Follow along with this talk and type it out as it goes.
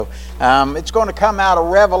It's going to come out of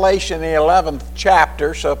Revelation, the 11th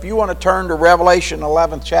chapter. So if you want to turn to Revelation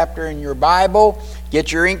 11th chapter in your Bible,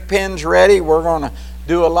 get your ink pens ready. We're going to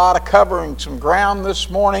do a lot of covering some ground this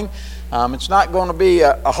morning. It's not going to be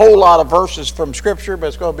a whole lot of verses from Scripture, but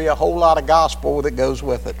it's going to be a whole lot of gospel that goes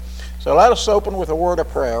with it. So let us open with a word of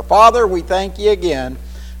prayer. Father, we thank you again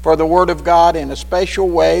for the Word of God in a special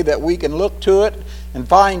way that we can look to it and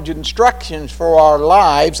find instructions for our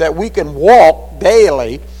lives, that we can walk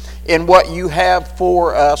daily in what you have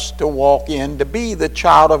for us to walk in, to be the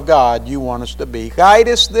child of God you want us to be. Guide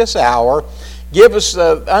us this hour. Give us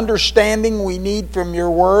the understanding we need from your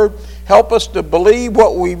word. Help us to believe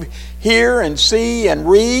what we hear and see and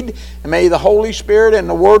read. And may the Holy Spirit and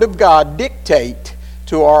the Word of God dictate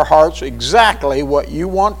to our hearts exactly what you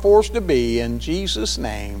want for us to be. In Jesus'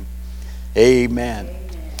 name, amen.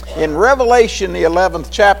 In Revelation, the 11th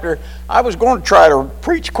chapter, I was going to try to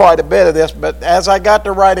preach quite a bit of this, but as I got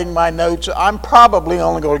to writing my notes, I'm probably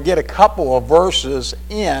only going to get a couple of verses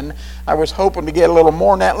in. I was hoping to get a little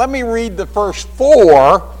more than that. Let me read the first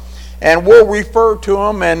four, and we'll refer to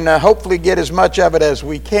them and hopefully get as much of it as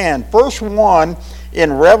we can. First one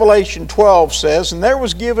in Revelation 12 says, "And there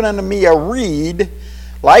was given unto me a reed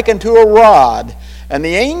like unto a rod, and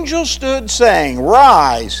the angel stood saying,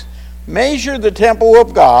 Rise, measure the temple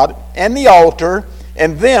of God, and the altar,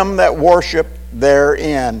 and them that worship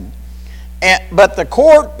therein. But the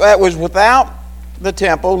court that was without the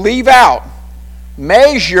temple leave out,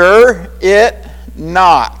 measure it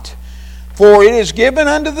not. For it is given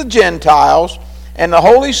unto the Gentiles, and the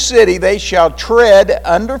holy city they shall tread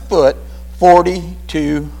underfoot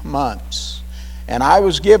 42 months. And I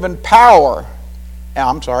will give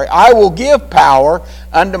power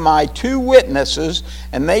unto my 2 witnesses,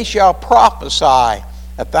 and they shall prophesy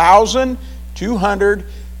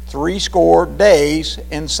 1,260 days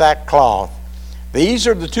in sackcloth. These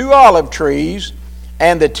are the 2 olive trees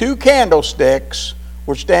and the 2 candlesticks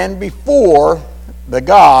which stand before the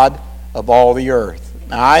God of all the earth."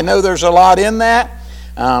 Now I know there's a lot in that,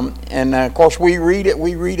 and of course we read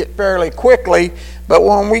it fairly quickly, but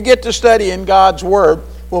when we get to studying God's Word,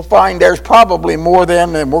 we'll find there's probably more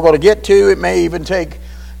than we're going to get to. It may even take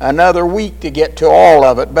another week to get to all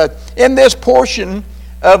of it. But in this portion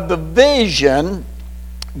of the vision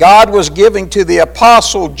God was giving to the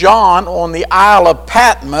Apostle John on the Isle of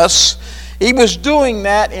Patmos, he was doing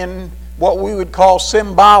that in what we would call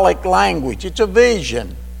symbolic language. It's a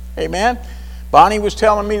vision. Amen? Bonnie was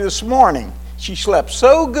telling me this morning, she slept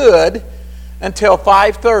so good until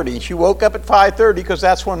 5:30. She woke up at 5:30 because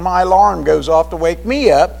that's when my alarm goes off to wake me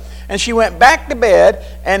up. And she went back to bed,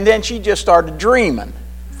 and then she just started dreaming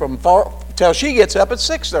till she gets up at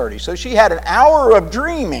 6:30. So she had an hour of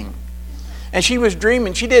dreaming. And she was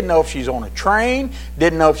dreaming. She didn't know if she's on a train,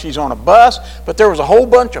 didn't know if she's on a bus, but there was a whole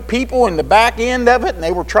bunch of people in the back end of it, and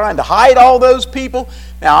they were trying to hide all those people.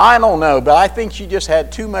 Now, I don't know, but I think she just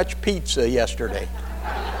had too much pizza yesterday.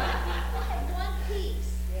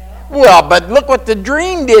 Well, but look what the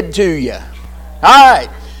dream did to you. All right.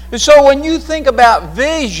 So when you think about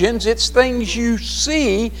visions, it's things you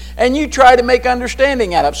see, and you try to make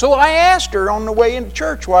understanding out of it. So I asked her on the way into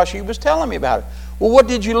church while she was telling me about it, well, what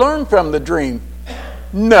did you learn from the dream?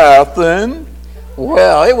 Nothing.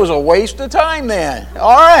 Well, it was a waste of time then.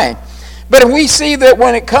 All right. But we see that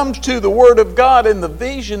when it comes to the Word of God and the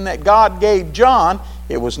vision that God gave John,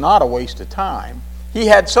 it was not a waste of time. He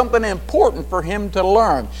had something important for him to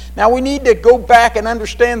learn. Now we need to go back and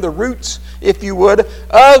understand the roots, if you would,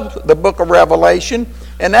 of the book of Revelation.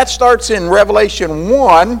 And that starts in Revelation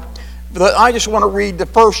 1. I just want to read the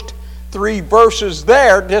first 3 verses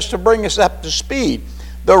there just to bring us up to speed.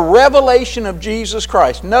 The revelation of Jesus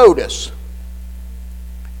Christ. Notice,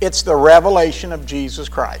 it's the revelation of Jesus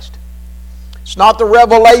Christ. It's not the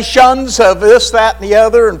revelations of this, that, and the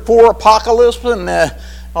other, and 4 apocalypse, and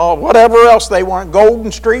whatever else they want,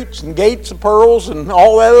 Golden Streets and Gates of Pearls and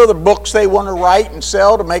all that other books they want to write and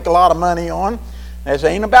sell to make a lot of money on. This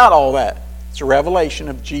ain't about all that. It's a revelation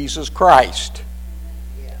of Jesus Christ.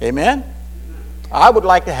 Amen? I would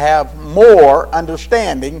like to have more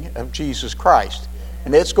understanding of Jesus Christ.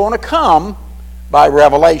 And it's going to come by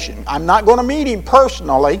revelation. I'm not going to meet him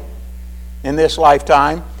personally in this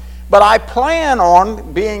lifetime, but I plan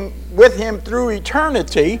on being with him through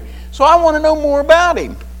eternity. So I want to know more about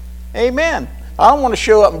him. Amen. I don't want to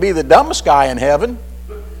show up and be the dumbest guy in heaven.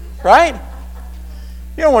 Right?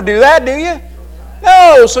 You don't want to do that, do you?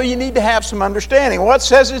 No, so you need to have some understanding. Well, it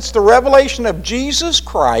says it's the revelation of Jesus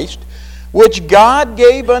Christ, which God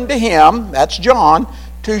gave unto him, that's John,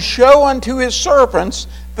 to show unto his servants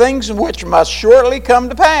things which must shortly come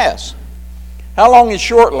to pass. How long is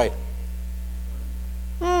shortly?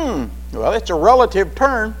 Well, it's a relative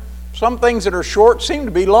term. Some things that are short seem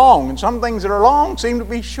to be long, and some things that are long seem to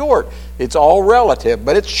be short. It's all relative,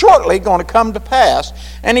 but it's shortly going to come to pass.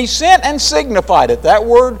 And he sent and signified it. That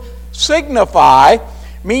word signify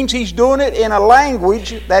means he's doing it in a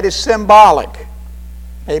language that is symbolic.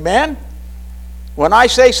 Amen? When I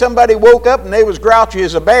say somebody woke up and they was grouchy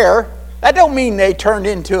as a bear, that don't mean they turned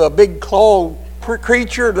into a big clawed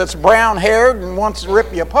creature that's brown-haired and wants to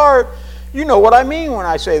rip you apart. You know what I mean when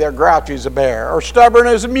I say they're grouchy as a bear or stubborn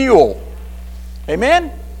as a mule. Amen?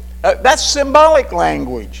 That's symbolic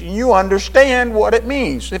language. You understand what it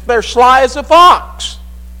means. If they're sly as a fox.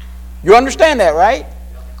 You understand that, right?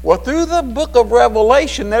 Well, through the book of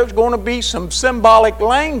Revelation, there's going to be some symbolic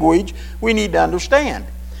language we need to understand.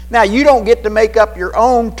 Now, you don't get to make up your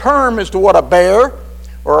own term as to what a bear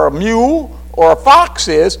or a mule or a fox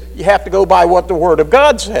is. You have to go by what the Word of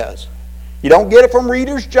God says. You don't get it from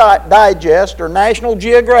Reader's Digest or National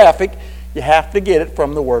Geographic. You have to get it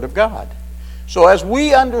from the Word of God. So as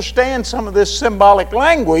we understand some of this symbolic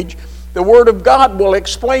language, the Word of God will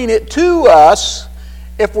explain it to us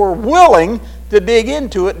if we're willing to dig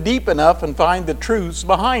into it deep enough and find the truths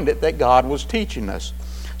behind it that God was teaching us.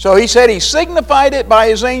 So he said he signified it by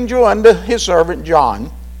his angel unto his servant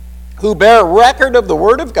John, who bare record of the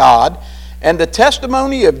Word of God and the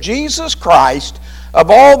testimony of Jesus Christ of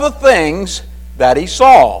all the things that he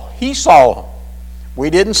saw. He saw them. We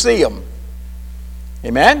didn't see them.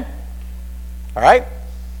 Amen? All right?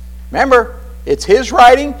 Remember, it's his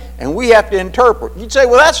writing and we have to interpret. You'd say,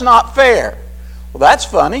 well, that's not fair. Well, that's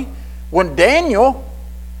funny. When Daniel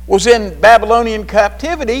was in Babylonian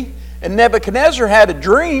captivity and Nebuchadnezzar had a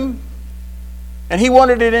dream and he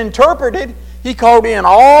wanted it interpreted, he called in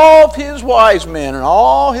all of his wise men and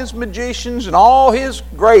all his magicians and all his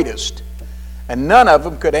greatest. And none of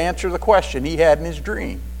them could answer the question he had in his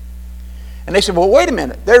dream. And they said, well, wait a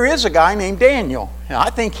minute. There is a guy named Daniel. And I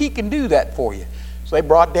think he can do that for you. So they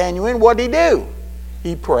brought Daniel in. What did he do?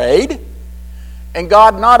 He prayed. And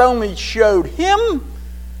God not only showed him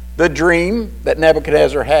the dream that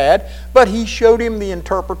Nebuchadnezzar had, but he showed him the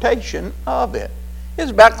interpretation of it. It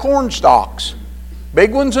was about corn stalks.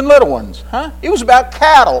 Big ones and little ones. It was about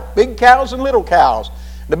cattle. Big cows and little cows.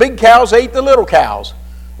 The big cows ate the little cows.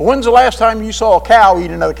 When's the last time you saw a cow eat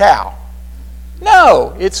another cow?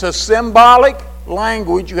 No, it's a symbolic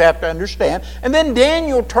language you have to understand. And then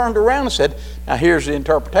Daniel turned around and said, now here's the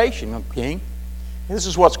interpretation, King. This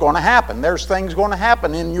is what's going to happen. There's things going to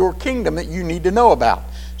happen in your kingdom that you need to know about.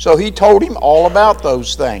 So he told him all about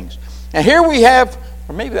those things. And here we have,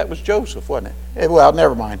 or maybe that was Joseph, wasn't it? Well,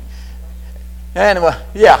 never mind. Anyway,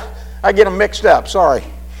 yeah, I get them mixed up, sorry.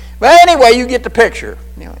 But anyway, you get the picture.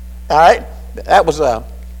 All right, that was a,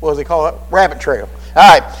 what do they call it? Rabbit trail.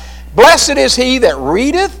 All right. Blessed is he that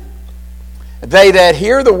readeth, they that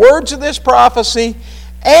hear the words of this prophecy,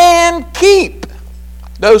 and keep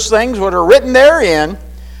those things that are written therein,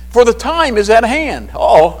 for the time is at hand.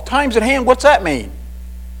 Oh, time's at hand, what's that mean?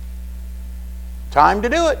 Time to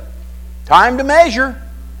do it. Time to measure.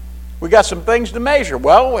 We got some things to measure.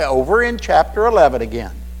 Well, over in chapter 11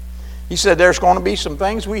 again. He said there's going to be some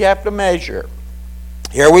things we have to measure.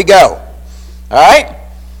 Here we go. All right?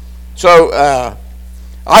 So,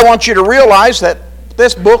 I want you to realize that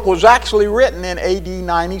this book was actually written in AD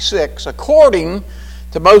 96, according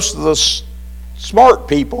to most of the smart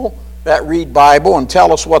people that read Bible and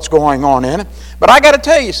tell us what's going on in it. But I got to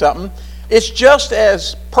tell you something. It's just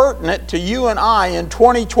as pertinent to you and I in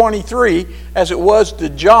 2023 as it was to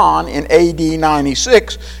John in AD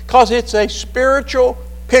 96, because it's a spiritual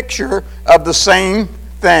picture of the same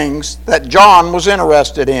things that John was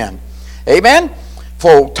interested in. Amen?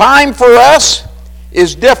 For time for us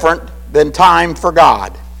is different than time for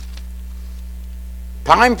God.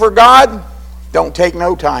 Time for God, don't take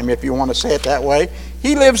no time if you want to say it that way.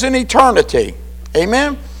 He lives in eternity.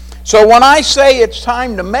 Amen? So when I say it's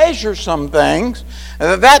time to measure some things,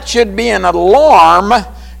 that should be an alarm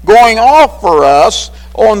going off for us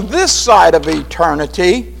on this side of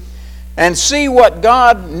eternity and see what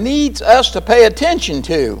God needs us to pay attention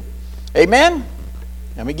to. Amen?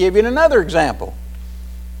 Let me give you another example.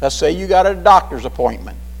 Let's say you got a doctor's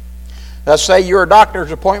appointment. Let's say your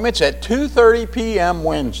doctor's appointment's at 2:30 p.m.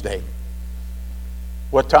 Wednesday.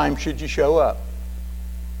 What time should you show up?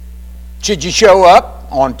 Should you show up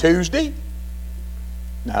on Tuesday?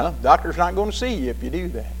 No, the doctor's not going to see you if you do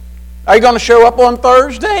that. Are you going to show up on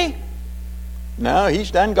Thursday? No, he's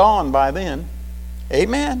done gone by then.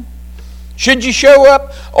 Amen. Should you show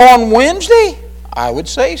up on Wednesday? I would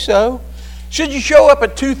say so. Should you show up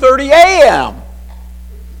at 2:30 a.m.?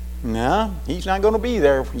 No, he's not going to be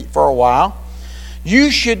there for a while.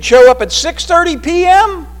 You should show up at 6:30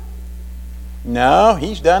 p.m.? No,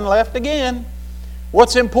 he's done left again.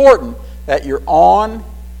 What's important? That you're on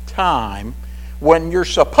time when you're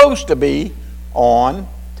supposed to be on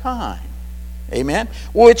time. Amen?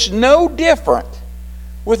 Well, it's no different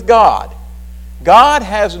with God. God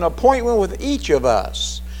has an appointment with each of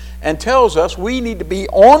us and tells us we need to be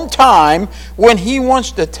on time when He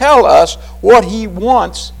wants to tell us what He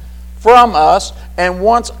wants from us and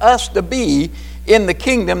wants us to be in the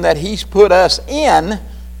kingdom that He's put us in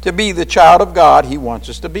to be the child of God He wants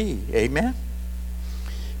us to be. Amen?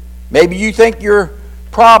 Maybe you think your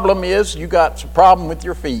problem is you got some problem with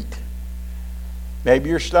your feet. Maybe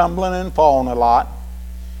you're stumbling and falling a lot.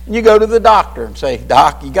 And you go to the doctor and say,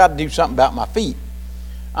 Doc, you got to do something about my feet.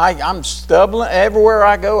 I'm stumbling. Everywhere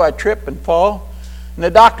I go, I trip and fall. And the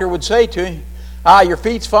doctor would say to you, your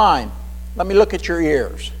feet's fine. Let me look at your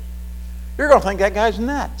ears. You're going to think that guy's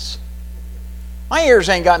nuts. My ears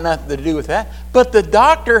ain't got nothing to do with that. But the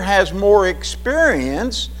doctor has more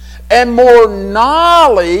experience and more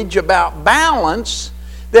knowledge about balance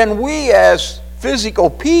than we as physical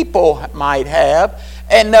people might have,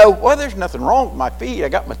 and know, well, there's nothing wrong with my feet. I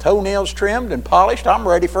got my toenails trimmed and polished. I'm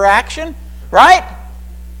ready for action, right?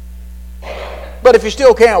 But if you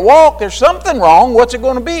still can't walk, there's something wrong. What's it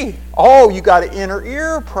going to be? Oh, you got an inner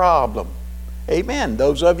ear problem. Amen.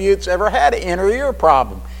 Those of you that's ever had an inner ear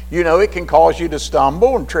problem, you know it can cause you to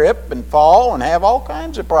stumble and trip and fall and have all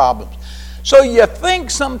kinds of problems. So you think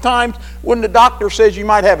sometimes when the doctor says you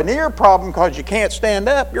might have an ear problem because you can't stand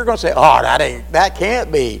up, you're going to say, oh, that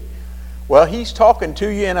can't be. Well, He's talking to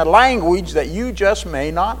you in a language that you just may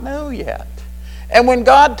not know yet. And when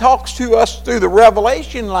God talks to us through the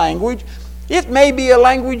revelation language, it may be a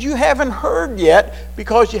language you haven't heard yet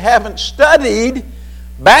because you haven't studied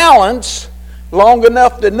balance long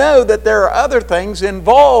enough to know that there are other things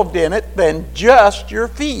involved in it than just your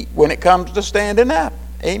feet when it comes to standing up.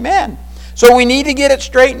 Amen. So we need to get it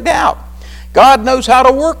straightened out. God knows how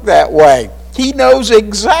to work that way. He knows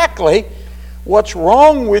exactly what's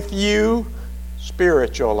wrong with you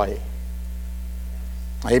spiritually.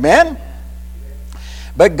 Amen?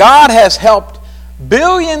 But God has helped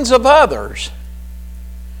billions of others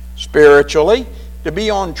spiritually to be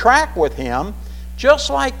on track with Him, just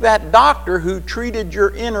like that doctor who treated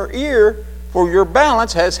your inner ear for your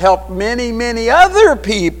balance has helped many, many other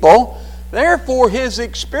people. Therefore, his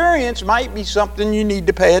experience might be something you need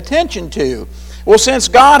to pay attention to. Well, since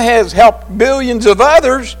God has helped billions of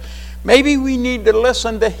others, maybe we need to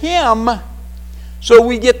listen to Him so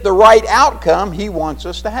we get the right outcome He wants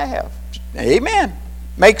us to have. Amen.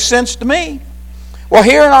 Makes sense to me. Well,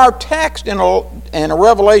 here in our text in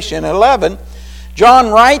Revelation 11, John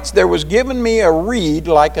writes, there was given me a reed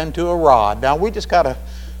like unto a rod. Now, we just got to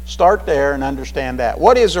start there and understand that.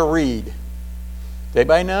 What is a reed? Does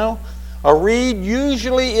anybody know? A reed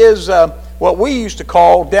usually is what we used to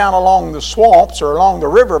call down along the swamps or along the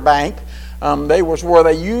riverbank. They was where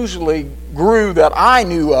they usually grew that I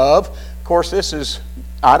knew of. Of course,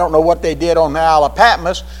 I don't know what they did on the Isle of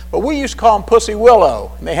Patmos, but we used to call them pussy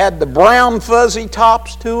willow. And they had the brown fuzzy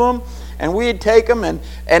tops to them, and we'd take them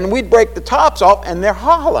and we'd break the tops off, and they're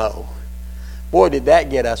hollow. Boy, did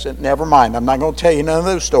that get us. Never mind, I'm not going to tell you none of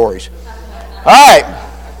those stories. All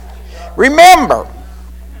right. Remember,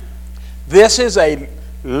 this is a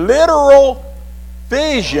literal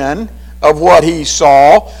vision of what he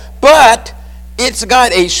saw, but it's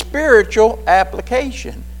got a spiritual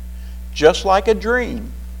application, just like a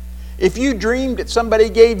dream. If you dreamed that somebody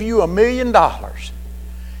gave you $1 million,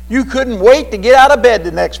 you couldn't wait to get out of bed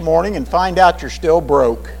the next morning and find out you're still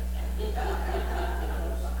broke.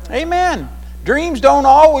 Amen. Dreams don't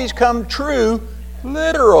always come true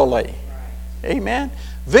literally. Amen.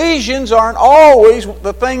 Visions aren't always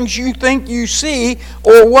the things you think you see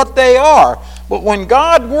or what they are. But when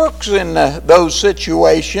God works in those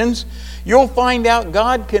situations, you'll find out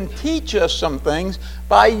God can teach us some things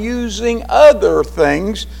by using other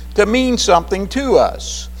things to mean something to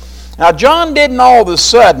us. Now, John didn't all of a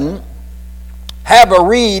sudden have a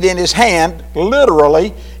reed in his hand,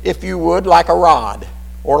 literally, if you would, like a rod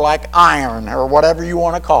or like iron or whatever you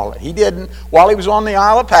want to call it. He didn't, while he was on the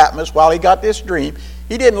Isle of Patmos, while he got this dream,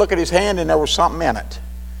 he didn't look at his hand and there was something in it.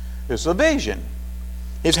 It was a vision.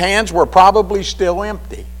 His hands were probably still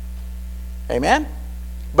empty. Amen?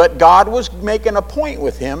 But God was making a point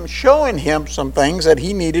with him, showing him some things that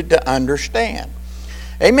he needed to understand.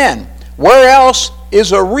 Amen. Where else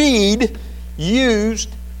is a reed used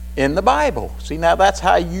in the Bible? See, now that's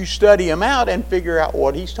how you study him out and figure out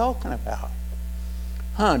what he's talking about.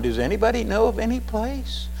 Does anybody know of any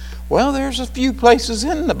place? Well, there's a few places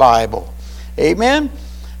in the Bible. Amen.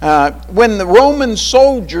 When the Roman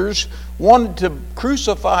soldiers wanted to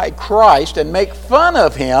crucify Christ and make fun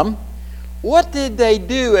of him, what did they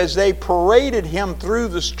do as they paraded him through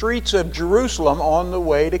the streets of Jerusalem on the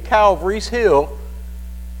way to Calvary's Hill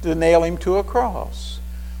to nail him to a cross?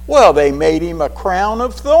 Well, they made him a crown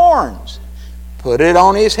of thorns, put it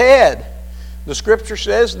on his head. The scripture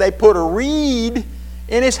says they put a reed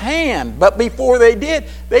in his hand. But before they did,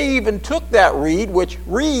 they even took that reed, which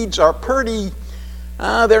reeds are pretty,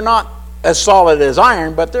 they're not as solid as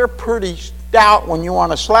iron, but they're pretty stout. When you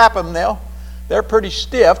want to slap them, they're pretty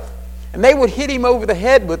stiff. And they would hit him over the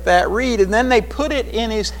head with that reed, and then they put it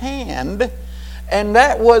in his hand, and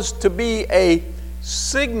that was to be a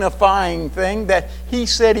signifying thing that he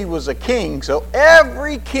said he was a king. So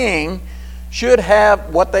every king should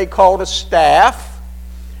have what they called a staff,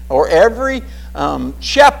 or every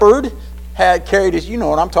shepherd had carried his, you know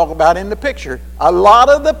what I'm talking about in the picture. A lot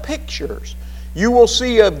of the pictures you will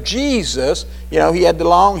see of Jesus, he had the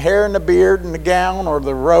long hair and the beard and the gown or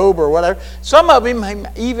the robe or whatever. Some of them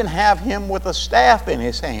even have him with a staff in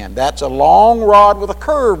his hand. That's a long rod with a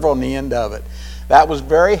curve on the end of it. That was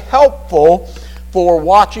very helpful for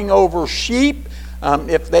watching over sheep.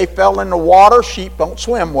 If they fell in the water, sheep don't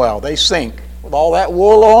swim well. They sink. With all that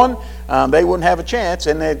wool on, they wouldn't have a chance.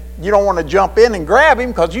 And you don't want to jump in and grab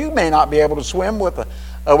him because you may not be able to swim with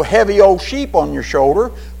a heavy old sheep on your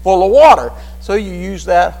shoulder full of water. So you use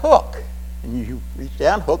that hook. And you reach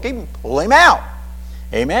down, hook him, pull him out.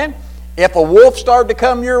 Amen? If a wolf started to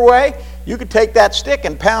come your way, you could take that stick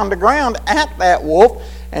and pound the ground at that wolf,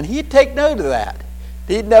 and he'd take note of that.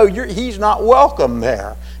 He'd know he's not welcome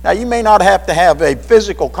there. Now, you may not have to have a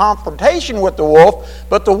physical confrontation with the wolf,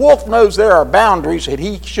 but the wolf knows there are boundaries that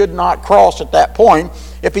he should not cross at that point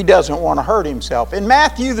if he doesn't want to hurt himself. In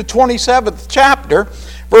Matthew, the 27th chapter,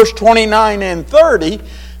 verse 29 and 30,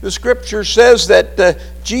 the scripture says that that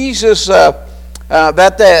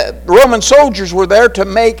the Roman soldiers were there to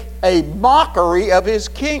make a mockery of his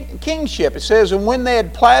kingship. It says, and when they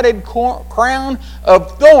had platted crown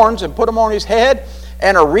of thorns and put them on his head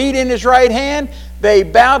and a reed in his right hand, they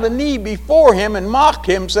bowed a knee before him and mocked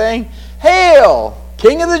him, saying, Hail,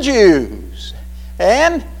 King of the Jews!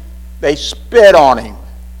 And they spit on him.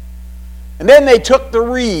 And then they took the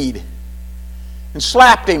reed and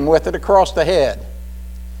slapped him with it across the head.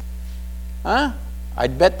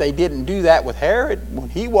 I'd bet they didn't do that with Herod when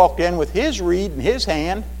he walked in with his reed in his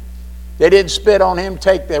hand. They didn't spit on him,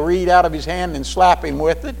 take the reed out of his hand and slap him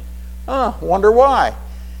with it. Wonder why.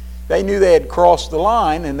 They knew they had crossed the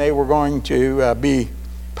line and they were going to be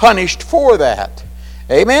punished for that.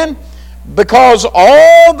 Amen? Because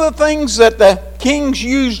all the things that the kings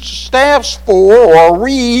used staffs for, or a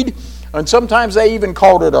reed, and sometimes they even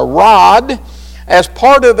called it a rod, as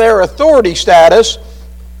part of their authority status,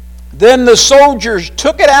 then the soldiers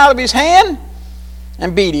took it out of his hand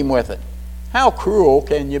and beat him with it. How cruel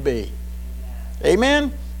can you be?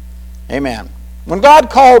 Amen? Amen. When God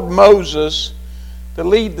called Moses to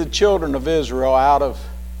lead the children of Israel out of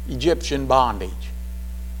Egyptian bondage,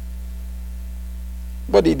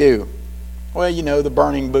 what did he do? Well, you know the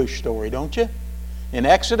burning bush story, don't you? In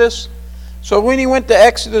Exodus. So when he went to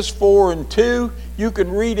Exodus 4 and 2, you could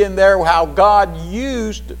read in there how God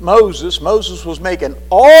used Moses. Moses was making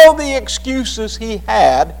all the excuses he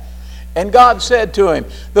had, and God said to him,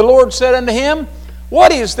 the Lord said unto him,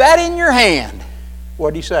 What is that in your hand?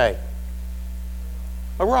 What did he say?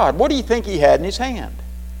 A rod. What do you think he had in his hand?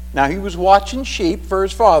 Now, he was watching sheep for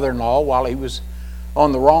his father-in-law while he was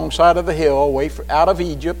on the wrong side of the hill, away out of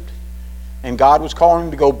Egypt. And God was calling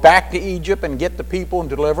him to go back to Egypt and get the people and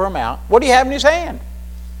deliver them out. What do you have in his hand?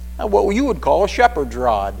 What you would call a shepherd's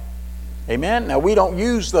rod. Amen? Now, we don't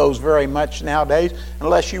use those very much nowadays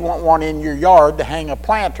unless you want one in your yard to hang a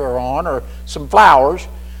planter on or some flowers.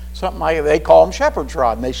 Something like that. They call them shepherd's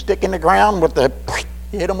rod. And they stick in the ground with the...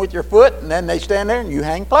 hit them with your foot, and then they stand there and you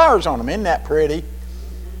hang flowers on them. Isn't that pretty?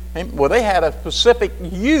 Well, they had a specific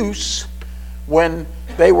use when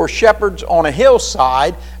they were shepherds on a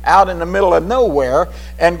hillside out in the middle of nowhere.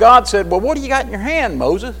 And God said, well, what do you got in your hand,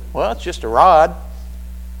 Moses? Well, it's just a rod.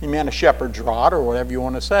 He meant a shepherd's rod or whatever you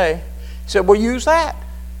want to say. He said, well, use that.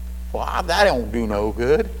 Well, that don't do no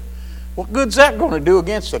good. What good's that going to do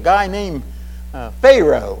against a guy named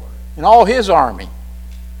Pharaoh and all his army?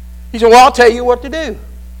 He said, well, I'll tell you what to do.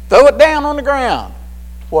 Throw it down on the ground.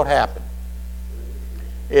 What happened?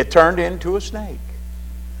 It turned into a snake.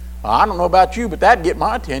 Well, I don't know about you, but that'd get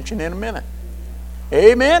my attention in a minute.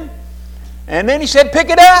 Amen? And then he said, pick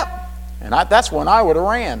it up. And that's when I would have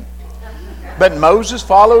ran. But Moses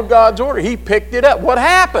followed God's order. He picked it up. What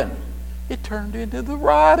happened? It turned into the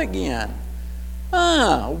rod again.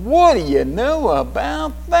 What do you know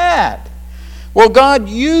about that? Well, God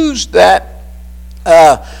used that,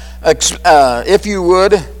 if you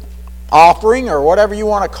would, offering or whatever you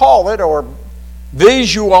want to call it, or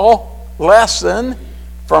visual lesson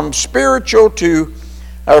from spiritual to,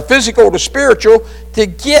 or physical to spiritual, to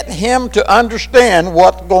get him to understand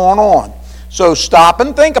what's going on. So stop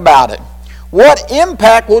and think about it. What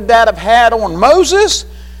impact would that have had on Moses?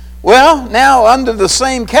 Well, now under the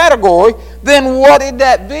same category, then what did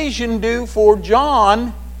that vision do for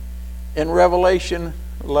John in Revelation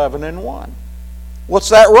 11 and 1? What's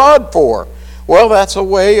that rod for? Well, that's a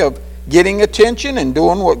way of getting attention and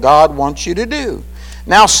doing what God wants you to do.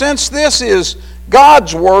 Now, since this is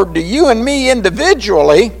God's word to you and me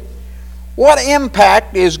individually, what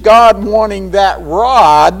impact is God wanting that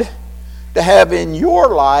rod to have in your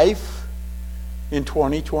life in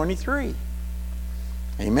 2023?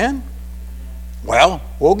 Amen? Well,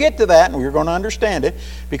 we'll get to that and we're going to understand it,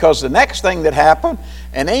 because the next thing that happened,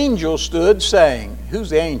 an angel stood saying, who's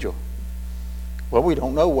the angel? Well, we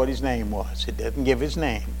don't know what his name was. It doesn't give his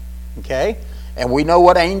name. Okay? And we know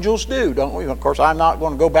what angels do, don't we? Of course, I'm not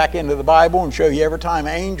going to go back into the Bible and show you every time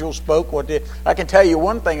angels spoke what did. I can tell you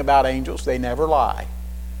one thing about angels: they never lie.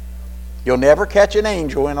 You'll never catch an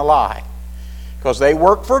angel in a lie, because they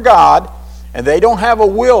work for God, and they don't have a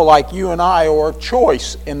will like you and I, or a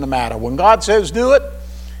choice in the matter. When God says do it,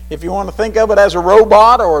 if you want to think of it as a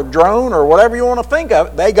robot or a drone or whatever you want to think of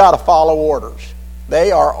it, they got to follow orders.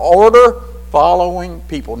 They are order-following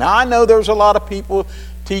people. Now, I know there's a lot of people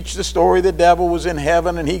teach the story the devil was in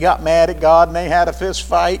heaven and he got mad at God and they had a fist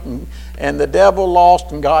fight and the devil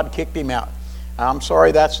lost and God kicked him out. I'm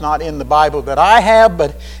sorry, that's not in the Bible that I have,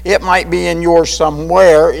 but it might be in yours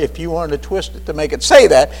somewhere if you wanted to twist it to make it say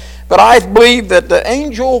that. But I believe that the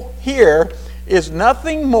angel here is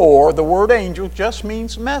nothing more. The word angel just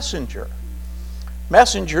means messenger.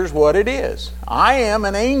 Messenger is what it is. I am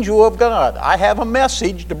an angel of God. I have a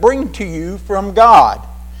message to bring to you from God.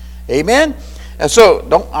 Amen? And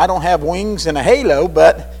so I don't have wings and a halo,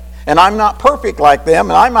 and I'm not perfect like them,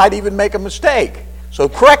 and I might even make a mistake. So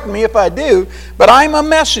correct me if I do, but I'm a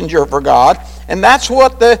messenger for God, and that's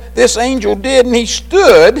what this angel did, and he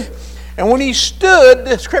stood. And when he stood,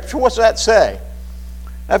 the scripture, what's that say?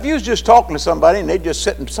 Now, if you was just talking to somebody and they just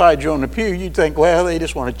sitting beside you on the pew, you'd think, well, they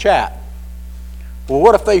just want to chat. Well,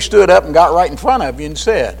 what if they stood up and got right in front of you and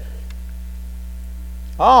said,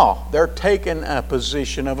 oh, they're taking a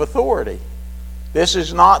position of authority. This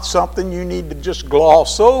is not something you need to just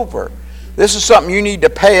gloss over. This is something you need to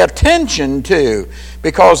pay attention to,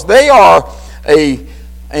 because they are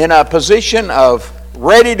in a position of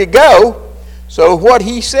ready to go. So what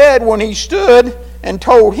he said when he stood and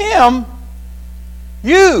told him,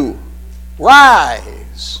 you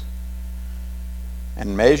rise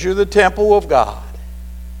and measure the temple of God.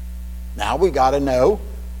 Now we got to know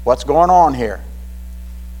what's going on here.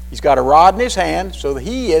 He's got a rod in his hand, so that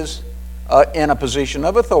he is in a position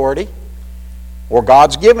of authority, or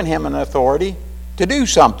God's given him an authority to do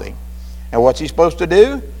something. And what's he supposed to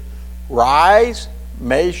do? Rise,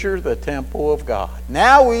 measure the temple of God.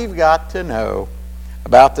 Now we've got to know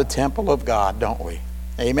about the temple of God, don't we?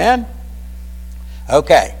 Amen?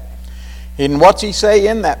 Okay. And what's he say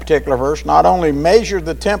in that particular verse? Not only measure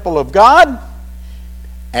the temple of God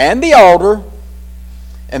and the altar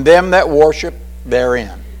and them that worship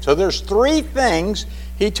therein. So there's three things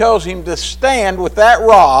he tells him to stand with that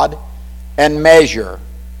rod and measure.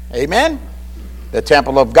 Amen? The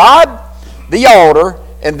temple of God, the altar,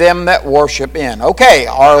 and them that worship in. Okay,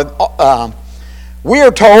 we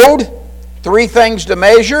are told three things to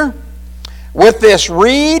measure. With this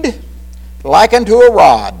reed, likened to a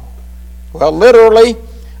rod. Well, literally,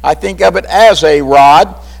 I think of it as a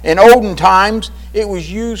rod. In olden times, it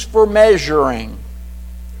was used for measuring.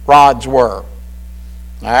 Rods were. All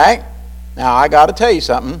right? Now, I got to tell you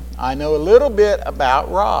something. I know a little bit about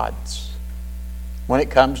rods when it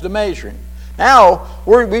comes to measuring. Now,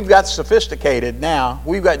 we've got sophisticated now.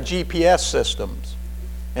 We've got GPS systems.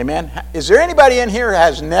 Amen? Is there anybody in here who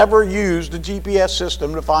has never used a GPS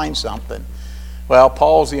system to find something? Well,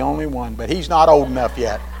 Paul's the only one, but he's not old enough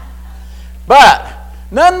yet. But,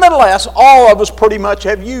 nonetheless, all of us pretty much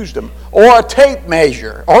have used them. Or a tape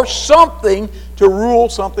measure, or something to rule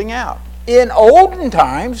something out. In olden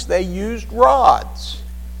times, they used rods.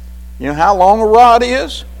 You know how long a rod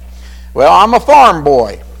is? Well, I'm a farm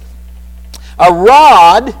boy. A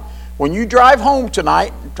rod, when you drive home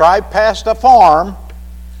tonight, drive past a farm,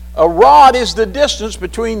 a rod is the distance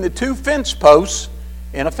between the two fence posts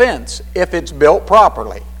in a fence, if it's built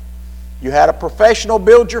properly. You had a professional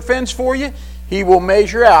build your fence for you, he will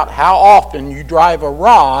measure out how often you drive a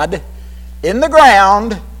rod in the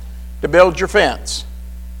ground to build your fence.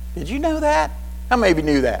 Did you know that? How many of you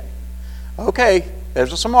knew that? Okay,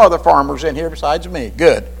 there's some other farmers in here besides me.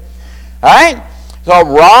 Good. All right? So a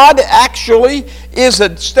rod actually is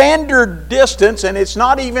a standard distance, and it's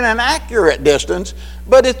not even an accurate distance,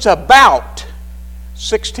 but it's about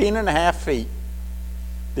 16 and a half feet.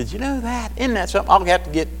 Did you know that? Isn't that something? I'll have to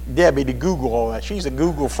get Debbie to Google all that. She's a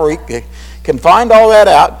Google freak. Can find all that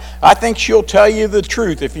out. I think she'll tell you the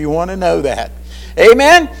truth if you want to know that.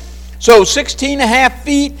 Amen? So 16 and a half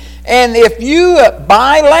feet. And if you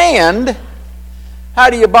buy land,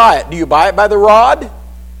 how do you buy it? Do you buy it by the rod?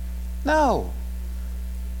 No.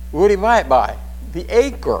 What do you buy it by? The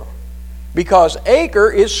acre. Because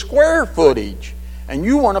acre is square footage. And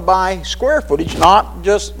you want to buy square footage, not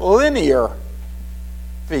just linear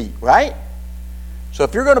feet, right? So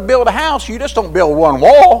if you're going to build a house, you just don't build one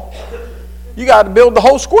wall. You got to build the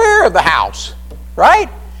whole square of the house, right?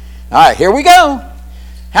 All right, here we go.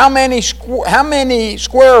 How many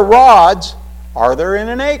square rods are there in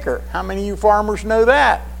an acre? How many of you farmers know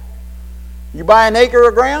that? You buy an acre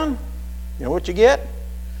of ground, you know what you get?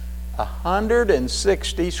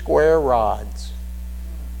 160 square rods.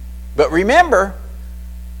 But remember,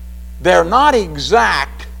 they're not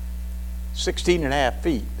exact 16 and a half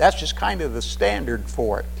feet. That's just kind of the standard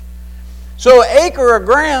for it. So an acre of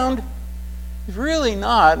ground is really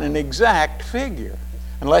not an exact figure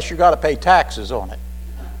unless you've got to pay taxes on it.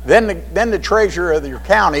 Then the treasurer of your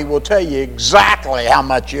county will tell you exactly how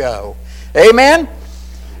much you owe. Amen?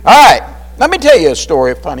 All right. Let me tell you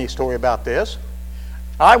a funny story about this.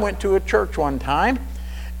 I went to a church one time,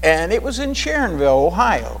 and it was in Sharonville,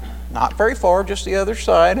 Ohio. Not very far, just the other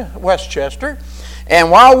side of Westchester. And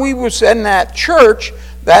while we was in that church,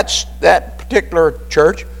 that particular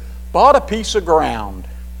church bought a piece of ground.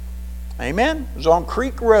 Amen? It was on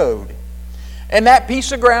Creek Road. And that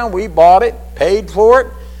piece of ground, we bought it, paid for it,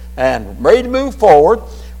 and ready to move forward.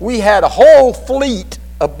 We had a whole fleet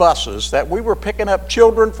of buses that we were picking up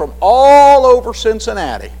children from all over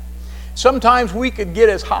Cincinnati. Sometimes we could get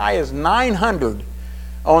as high as 900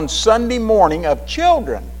 on Sunday morning of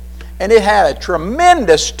children. And it had a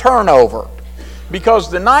tremendous turnover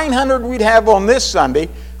because the 900 we'd have on this Sunday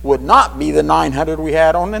would not be the 900 we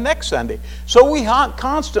had on the next Sunday. So we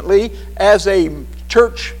constantly, as a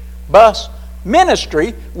church bus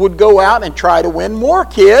ministry, would go out and try to win more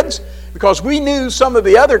kids because we knew some of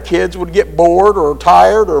the other kids would get bored or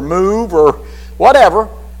tired or move or whatever,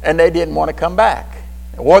 and they didn't want to come back.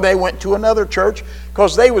 Or they went to another church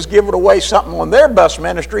because they was giving away something on their bus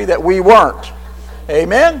ministry that we weren't.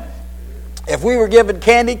 Amen? If we were given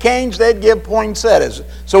candy canes, they'd give poinsettias.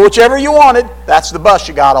 So whichever you wanted, that's the bus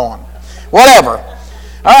you got on. Whatever.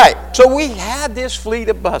 All right, so we had this fleet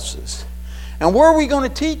of buses. And where are we going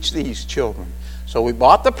to teach these children? So we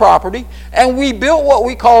bought the property, and we built what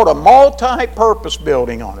we called a multi-purpose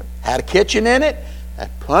building on it. Had a kitchen in it,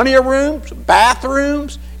 had plenty of rooms,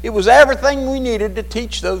 bathrooms. It was everything we needed to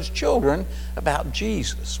teach those children about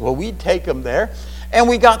Jesus. Well, we'd take them there. And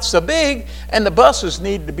we got so big, and the buses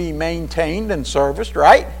needed to be maintained and serviced,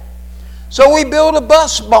 right? So we built a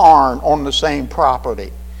bus barn on the same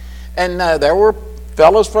property. And there were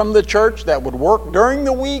fellows from the church that would work during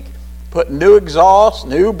the week, put new exhausts,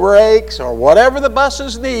 new brakes, or whatever the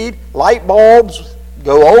buses need, light bulbs,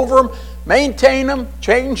 go over them, maintain them,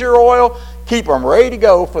 change their oil, keep them ready to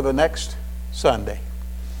go for the next Sunday.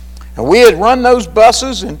 And we had run those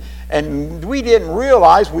buses, and we didn't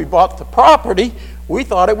realize we bought the property. We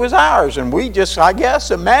thought it was ours, and we just, I guess,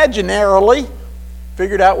 imaginarily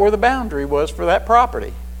figured out where the boundary was for that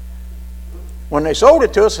property. When they sold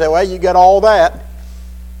it to us, they said, well, you got all that.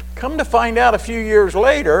 Come to find out a few years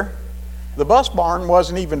later, the bus barn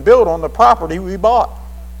wasn't even built on the property we bought.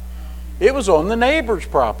 It was on the neighbor's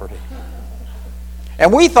property.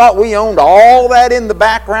 And we thought we owned all that in the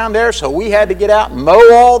background there, so we had to get out and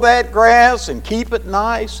mow all that grass and keep it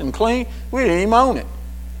nice and clean. We didn't even own it.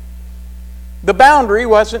 The boundary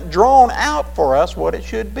wasn't drawn out for us what it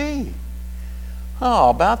should be.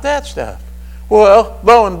 Oh, about that stuff. Well,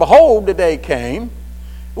 lo and behold, the day came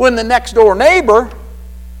when the next door neighbor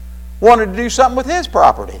wanted to do something with his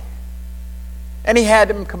property. And he had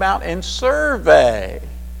them come out and survey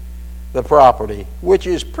the property, which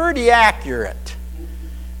is pretty accurate.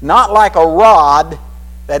 Not like a rod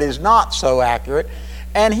that is not so accurate.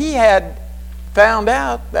 And he had found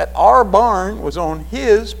out that our barn was on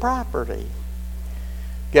his property.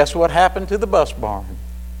 Guess what happened to the bus barn?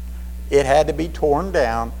 It had to be torn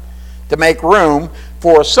down to make room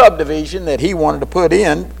for a subdivision that he wanted to put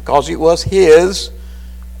in because it was his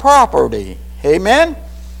property. Amen?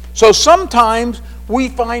 So sometimes we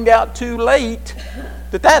find out too late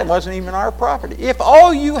that wasn't even our property. If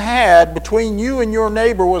all you had between you and your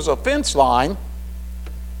neighbor was a fence line,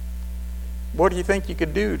 what do you think you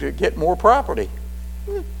could do to get more property?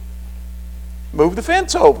 Move the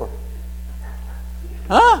fence over.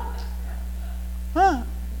 Huh?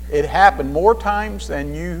 It happened more times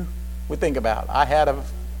than you would think about. I had a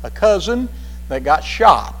cousin that got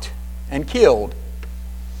shot and killed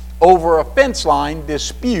over a fence line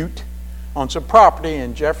dispute on some property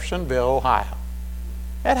in Jeffersonville, Ohio.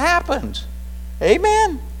 It happens.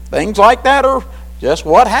 Amen. Things like that are just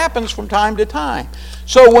what happens from time to time.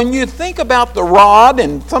 So when you think about the rod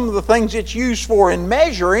and some of the things it's used for in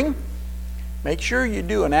measuring, make sure you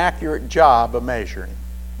do an accurate job of measuring.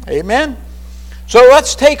 Amen. So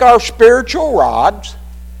let's take our spiritual rods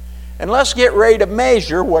and let's get ready to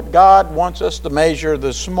measure what God wants us to measure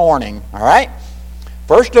this morning. All right?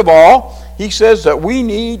 First of all, he says that we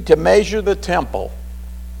need to measure the temple.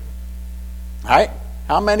 All right?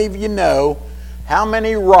 How many of you know how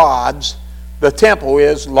many rods the temple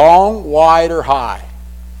is, long, wide, or high?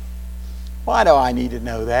 Why do I need to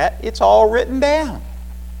know that? It's all written down.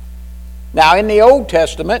 Now, in the Old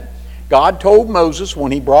Testament, God told Moses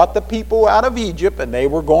when he brought the people out of Egypt and they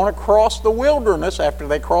were going to cross the wilderness after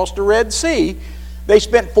they crossed the Red Sea, they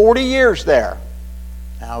spent 40 years there.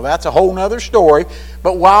 Now, that's a whole other story.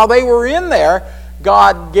 But while they were in there,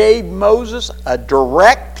 God gave Moses a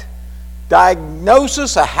direct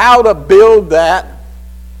diagnosis of how to build that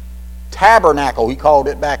tabernacle, he called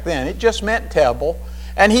it back then. It just meant temple.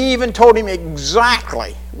 And he even told him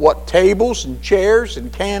exactly what tables and chairs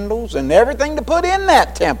and candles and everything to put in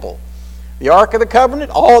that temple. The Ark of the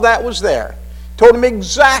Covenant, all that was there. Told him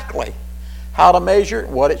exactly how to measure it,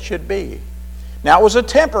 what it should be. Now, it was a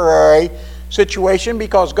temporary situation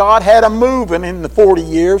because God had them moving in the 40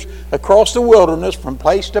 years across the wilderness from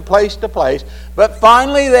place to place to place. But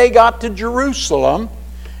finally they got to Jerusalem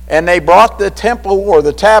and they brought the temple or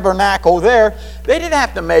the tabernacle there. They didn't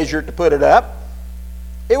have to measure it to put it up.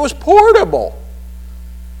 It was portable.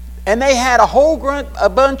 And they had a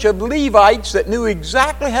bunch of Levites that knew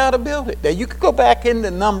exactly how to build it. Now, you could go back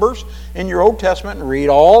into Numbers in your Old Testament and read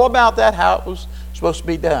all about that, how it was supposed to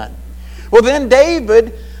be done. Well, then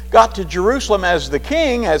David got to Jerusalem as the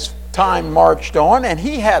king as time marched on, and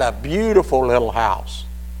he had a beautiful little house.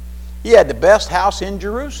 He had the best house in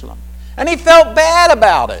Jerusalem. And he felt bad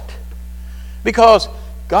about it because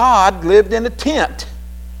God lived in a tent.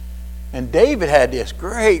 And David had this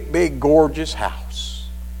great, big, gorgeous house.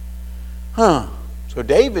 So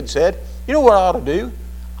David said, you know what I ought to do?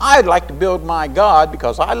 I'd like to build my God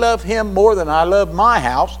because I love him more than I love my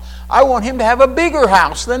house. I want him to have a bigger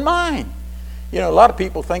house than mine. You know, a lot of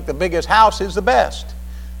people think the biggest house is the best.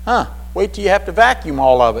 Wait till you have to vacuum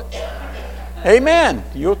all of it. Amen.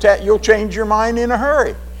 You'll change your mind in a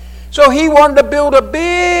hurry. So he wanted to build a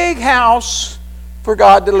big house for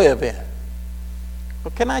God to live in.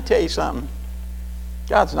 Well, can I tell you something?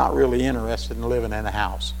 God's not really interested in living in a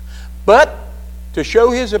house. But to show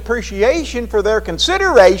his appreciation for their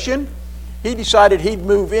consideration, he decided he'd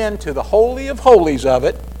move into the Holy of Holies of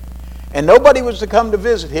it, and nobody was to come to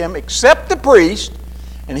visit him except the priest,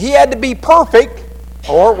 and he had to be perfect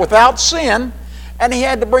or without sin, and he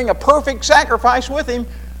had to bring a perfect sacrifice with him,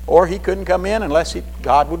 or he couldn't come in unless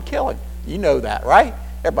God would kill him. You know that, right?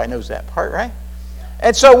 Everybody knows that part, right?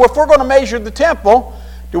 And so if we're going to measure the temple,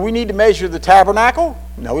 do we need to measure the tabernacle?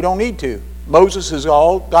 No, we don't need to. Moses has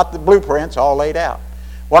all got the blueprints all laid out.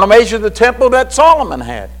 Want to measure the temple that Solomon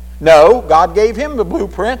had? No, God gave him the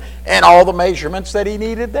blueprint and all the measurements that he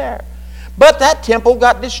needed there. But that temple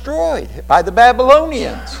got destroyed by the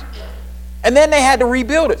Babylonians. And then they had to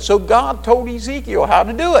rebuild it. So God told Ezekiel how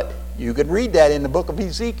to do it. You could read that in the book of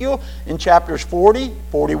Ezekiel in chapters 40,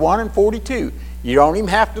 41, and 42. You don't even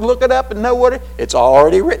have to look it up and know what it's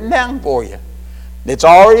already written down for you. It's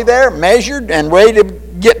already there, measured, and ready to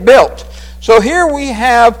get built. So here we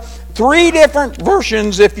have 3 different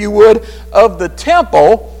versions, if you would, of the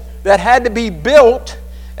temple that had to be built,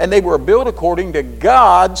 and they were built according to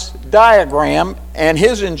God's diagram and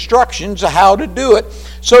his instructions of how to do it.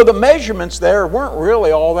 So the measurements there weren't really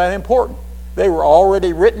all that important. They were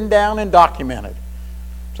already written down and documented.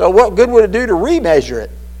 So what good would it do to remeasure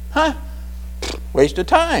it? Waste of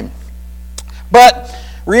time. But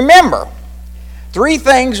remember, 3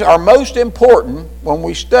 things are most important when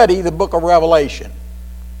we study the book of Revelation.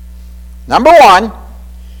 Number 1,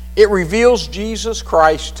 it reveals Jesus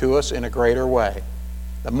Christ to us in a greater way.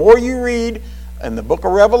 The more you read in the book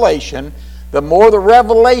of Revelation, the more the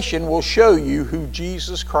revelation will show you who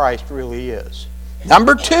Jesus Christ really is.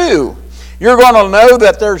 Number 2, you're going to know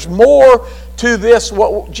that there's more to this,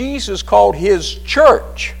 what Jesus called his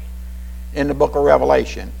church in the book of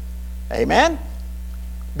Revelation. Amen?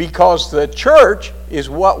 Because the church is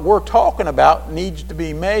what we're talking about needs to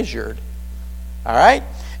be measured. All right?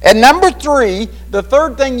 And number 3, the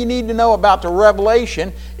third thing you need to know about the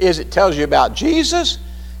Revelation is it tells you about Jesus,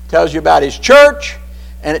 tells you about His church,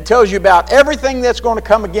 and it tells you about everything that's going to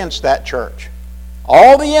come against that church.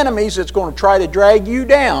 All the enemies that's going to try to drag you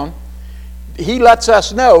down, He lets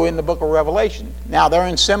us know in the book of Revelation. Now, they're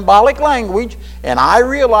in symbolic language, and I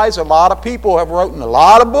realize a lot of people have written a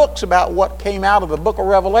lot of books about what came out of the book of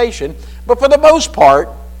Revelation, but for the most part,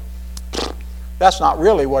 that's not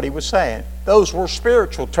really what he was saying. Those were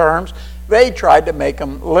spiritual terms. They tried to make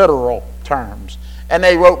them literal terms. And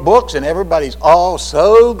they wrote books, and everybody's all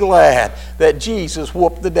so glad that Jesus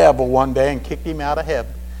whooped the devil one day and kicked him out of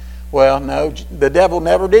heaven. Well, no, the devil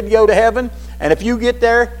never did go to heaven, and if you get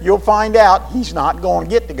there, you'll find out he's not going to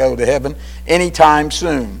get to go to heaven anytime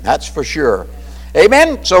soon. That's for sure.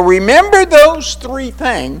 Amen? So remember those 3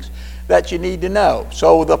 things that you need to know.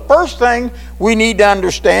 So the first thing we need to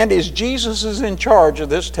understand is Jesus is in charge of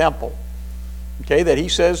this temple, okay, that He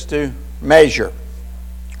says to measure.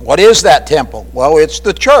 What is that temple? Well, it's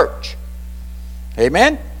the church.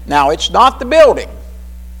 Amen? Now, it's not the building.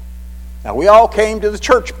 Now, we all came to the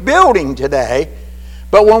church building today,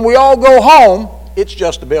 but when we all go home, it's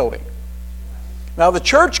just a building. Now, the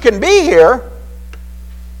church can be here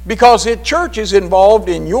because the church is involved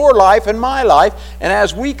in your life and my life, and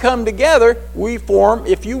as we come together, we form,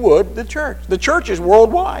 if you would, the church. The church is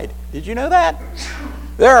worldwide. Did you know that?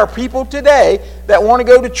 There are people today that want to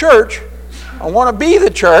go to church and want to be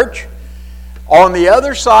the church on the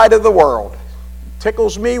other side of the world. It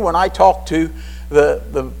tickles me when I talk to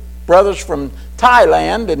the brothers from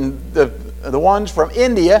Thailand and the ones from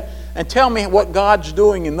India and tell me what God's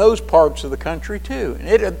doing in those parts of the country too. And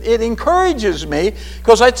it encourages me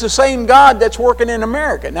because it's the same God that's working in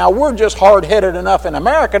America. Now, we're just hard-headed enough in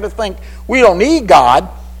America to think we don't need God.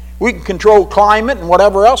 We can control climate and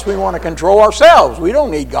whatever else we want to control ourselves. We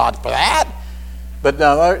don't need God for that. But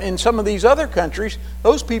in some of these other countries,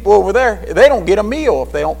 those people over there, they don't get a meal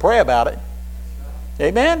if they don't pray about it.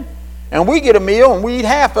 Amen? And we get a meal and we eat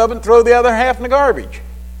half of it and throw the other half in the garbage.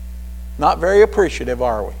 Not very appreciative,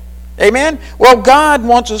 are we? Amen? Well, God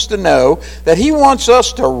wants us to know that He wants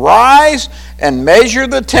us to rise and measure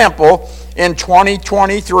the temple in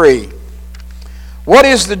 2023. What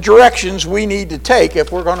is the directions we need to take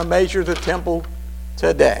if we're going to measure the temple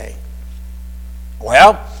today?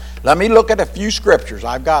 Well, let me look at a few scriptures.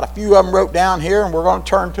 I've got a few of them wrote down here, and we're going to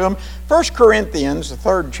turn to them. 1 Corinthians, the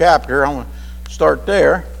 3rd chapter. I'm going to start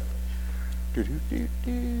there. We're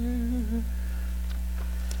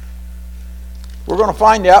going to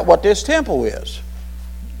find out what this temple is.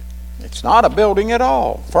 It's not a building at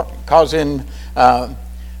all. Because in 1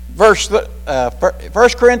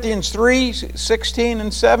 Corinthians 3, 16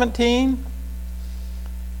 and 17,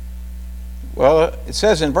 well, it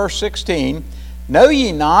says in verse 16, know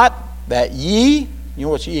ye not that ye, you know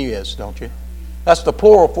what ye is, don't you? That's the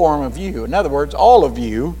plural form of you. In other words, all of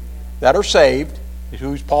you that are saved,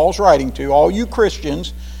 who Paul's writing to, all you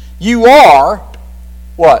Christians, you are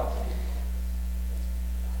what?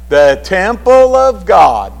 The temple of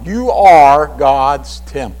God. You are God's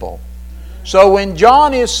temple. So when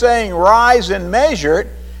John is saying rise and measure it,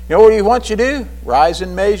 you know what he wants you to do? Rise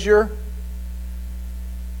and measure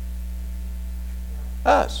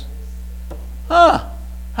us.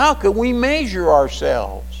 How can we measure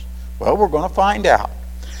ourselves? Well, we're going to find out.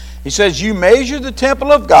 He says, you measure the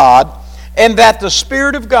temple of God, and that the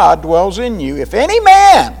Spirit of God dwells in you. If any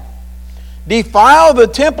man defile the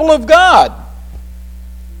temple of God,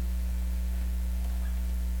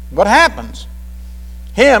 what happens?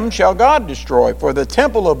 Him shall God destroy, for the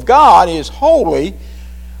temple of God is holy,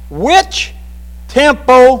 which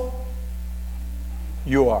temple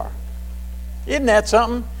you are. Isn't that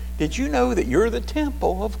something? Did you know that you're the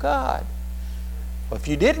temple of God? Well, if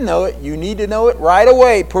you didn't know it, you need to know it right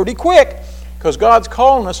away, pretty quick, because God's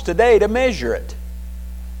calling us today to measure it.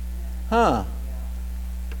 How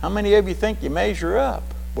many of you think you measure up?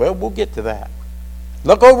 Well, we'll get to that.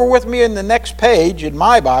 Look over with me in the next page, in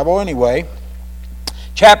my Bible anyway,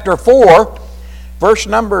 chapter 4, verse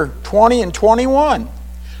number 20 and 21.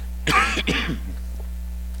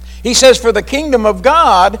 He says, for the kingdom of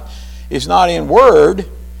God is not in word,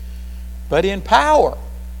 but in power.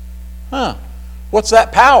 What's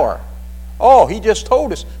that power? Oh, he just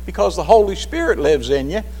told us, because the Holy Spirit lives in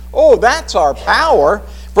you. Oh, that's our power.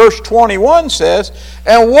 Verse 21 says,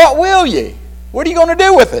 and what will ye? What are you going to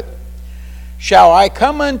do with it? Shall I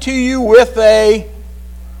come unto you with a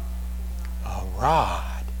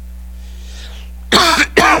rod?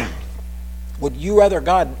 Would you rather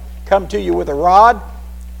God come to you with a rod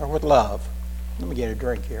or with love? Let me get a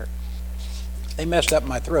drink here. They messed up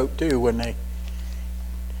my throat too when they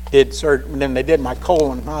Then they did my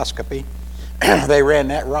colonoscopy. They ran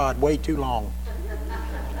that rod way too long.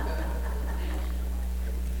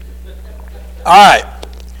 All right.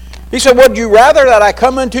 He said, would you rather that I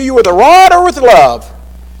come unto you with a rod or with love?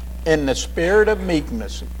 In the spirit of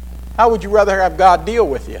meekness. How would you rather have God deal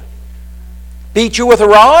with you? Beat you with a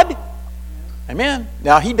rod? Amen.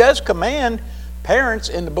 Now, he does command parents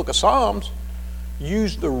in the book of Psalms,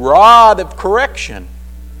 use the rod of correction.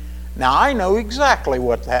 Now, I know exactly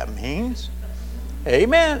what that means.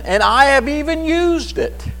 Amen. And I have even used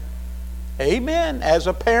it. Amen. As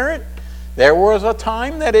a parent, there was a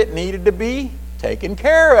time that it needed to be taken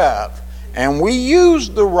care of. And we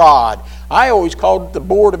used the rod. I always called it the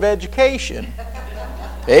Board of Education.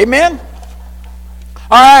 Amen.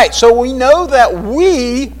 All right, so we know that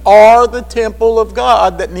we are the temple of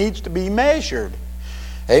God that needs to be measured.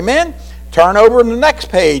 Amen. Turn over to the next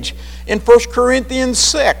page in 1 Corinthians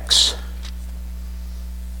 6.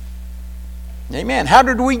 Amen. How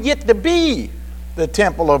did we get to be the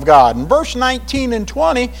temple of God? In verse 19 and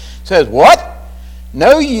 20 it says, what?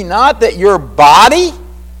 Know ye not that your body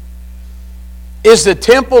is the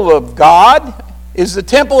temple of God, is the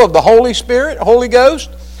temple of the Holy Spirit, Holy Ghost,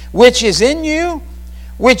 which is in you,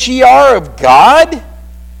 which ye are of God,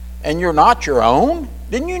 and you're not your own?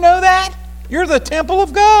 Didn't you know that? You're the temple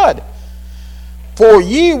of God. For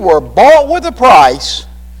ye were bought with a price.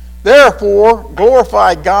 Therefore,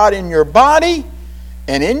 glorify God in your body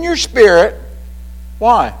and in your spirit.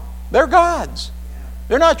 Why? They're God's.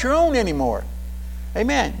 They're not your own anymore.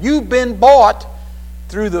 Amen. You've been bought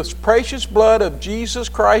through the precious blood of Jesus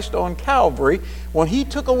Christ on Calvary. When He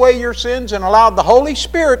took away your sins and allowed the Holy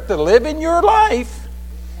Spirit to live in your life,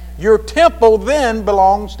 your temple then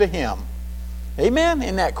belongs to Him. Amen?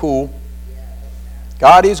 Isn't that cool?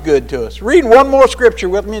 God is good to us. Read one more scripture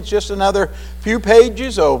with me. It's just another few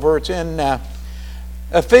pages over. It's in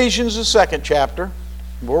Ephesians, the 2nd chapter.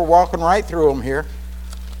 We're walking right through them here.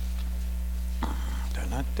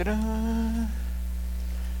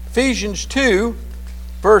 Ephesians 2,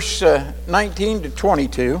 verse 19 to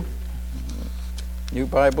 22. New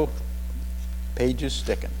Bible, pages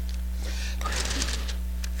sticking.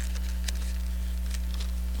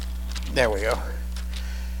 There we go. All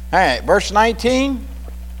right, verse 19,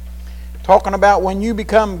 talking about when you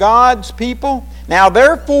become God's people. Now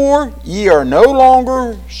therefore ye are no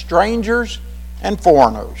longer strangers and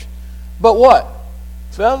foreigners, but what?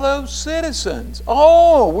 Fellow citizens.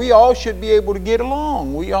 Oh, we all should be able to get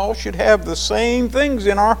along. We all should have the same things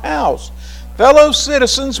in our house. Fellow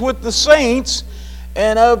citizens with the saints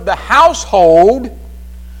and of the household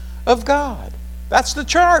of God. That's the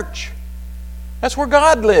church. That's where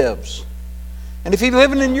God lives. And if He's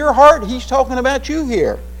living in your heart, He's talking about you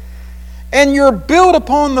here. And you're built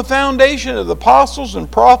upon the foundation of the apostles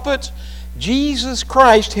and prophets, Jesus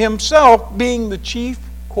Christ Himself being the chief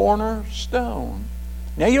cornerstone.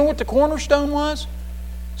 Now, you know what the cornerstone was?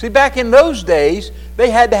 See, back in those days, they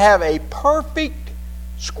had to have a perfect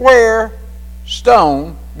square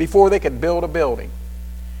stone before they could build a building.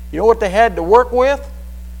 You know what they had to work with?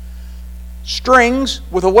 Strings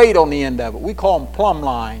with a weight on the end of it. We call them plumb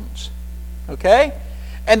lines. Okay?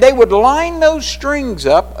 And they would line those strings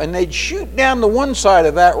up, and they'd shoot down the one side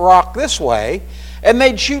of that rock this way, and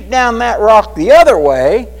they'd shoot down that rock the other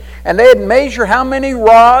way, and they'd measure how many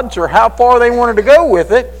rods or how far they wanted to go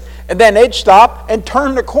with it, and then they'd stop and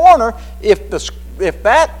turn the corner. If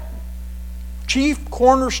that chief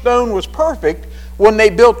cornerstone was perfect, when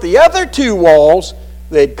they built the other two walls,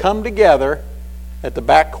 they'd come together at the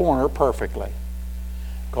back corner perfectly,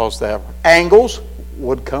 because the angles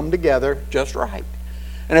would come together just right.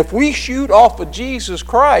 And if we shoot off of Jesus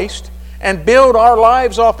Christ and build our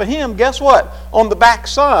lives off of Him, guess what? On the back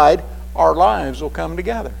side, our lives will come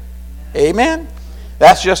together. Amen?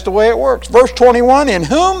 That's just the way it works. Verse 21, in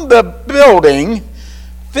whom the building,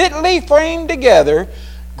 fitly framed together,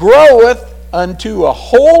 groweth unto a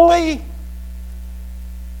holy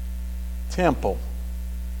temple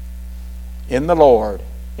in the Lord,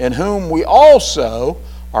 in whom we also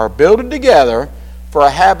are builded together for a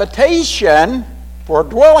habitation, for a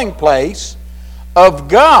dwelling place of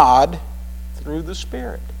God through the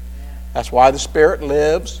Spirit. That's why the Spirit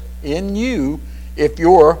lives in you if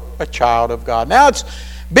you're a child of God. Now, it's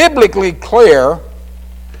biblically clear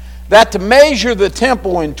that to measure the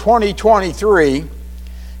temple in 2023,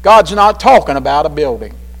 God's not talking about a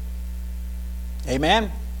building.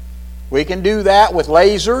 Amen? We can do that with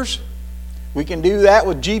lasers. We can do that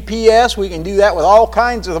with GPS. We can do that with all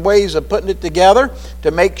kinds of ways of putting it together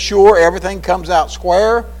to make sure everything comes out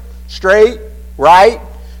square, straight, right,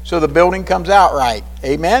 so the building comes out right.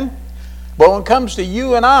 Amen? But when it comes to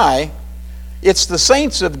you and I, It's the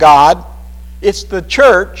saints of God, it's the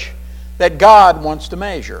church that God wants to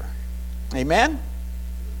measure. Amen?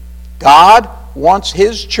 God wants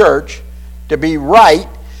His church to be right,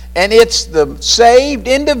 and it's the saved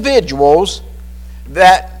individuals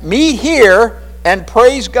that meet here and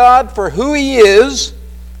praise God for who He is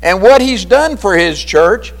and what He's done for His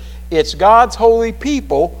church. It's God's holy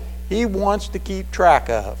people He wants to keep track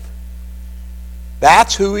of.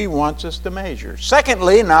 That's who He wants us to measure.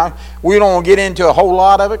 Secondly, now we don't get into a whole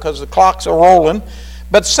lot of it because the clocks are rolling,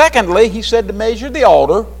 but secondly, He said to measure the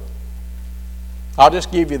altar. I'll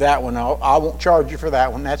just give you that one. I won't charge you for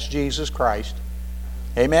that one. That's Jesus Christ.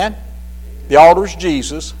 Amen? The altar's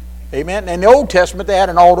Jesus. Amen? In the Old Testament, they had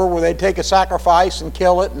an altar where they'd take a sacrifice and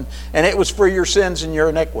kill it, and it was for your sins and your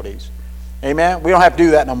iniquities. Amen? We don't have to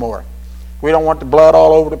do that no more. We don't want the blood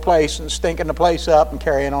all over the place and stinking the place up and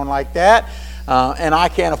carrying on like that. And I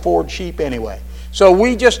can't afford sheep anyway. So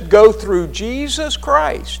we just go through Jesus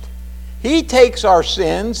Christ. He takes our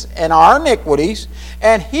sins and our iniquities,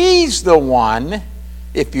 and He's the one,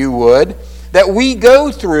 if you would, that we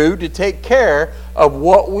go through to take care of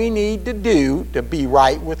what we need to do to be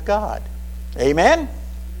right with God. Amen?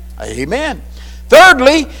 Amen.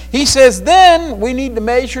 Thirdly, He says, then we need to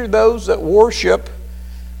measure those that worship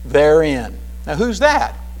therein. Now, who's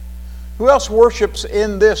that? Who else worships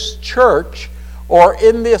in this church or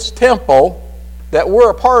in this temple that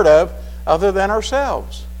we're a part of other than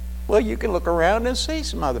ourselves? Well, you can look around and see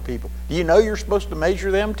some other people. Do you know you're supposed to measure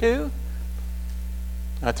them too?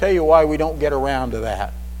 I'll tell you why we don't get around to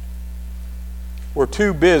that. We're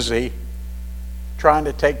too busy trying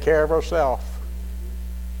to take care of ourselves.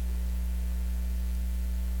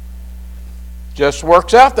 Just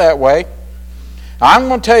works out that way. I'm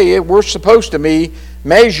going to tell you, we're supposed to be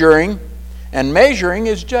measuring, and measuring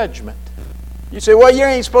is judgment. You say, well, you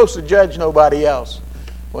ain't supposed to judge nobody else.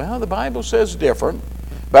 Well, the Bible says different.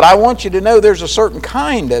 But I want you to know there's a certain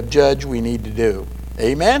kind of judge we need to do.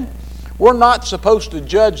 Amen? We're not supposed to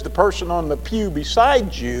judge the person on the pew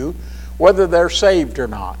beside you whether they're saved or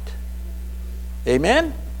not.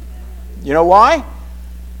 Amen? You know why?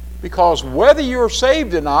 Because whether you're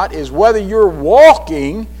saved or not is whether you're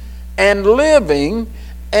walking and living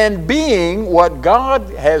and being what God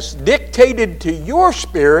has dictated to your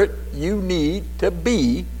spirit you need to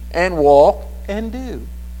be and walk and do.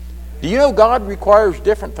 Do you know God requires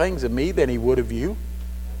different things of me than He would of you?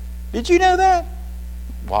 Did you know that?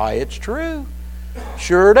 Why, it's true.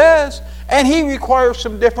 Sure does. And He requires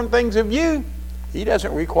some different things of you He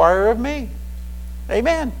doesn't require of me.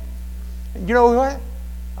 Amen. And you know what?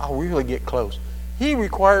 I'll really get close. He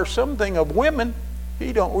requires something of women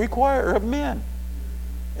He don't require of men.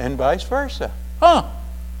 And vice versa. Huh.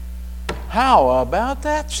 How about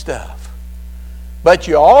that stuff? But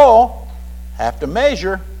you all have to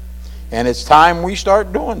measure. And it's time we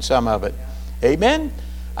start doing some of it. Amen?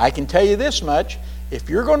 I can tell you this much. If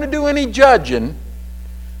you're going to do any judging,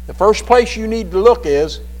 the first place you need to look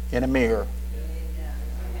is in a mirror.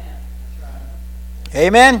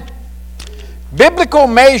 Amen? Biblical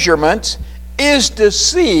measurements is to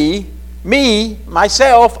see me,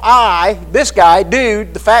 myself, I, this guy,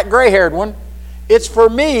 dude, the fat gray-haired one. It's for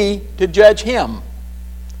me to judge him.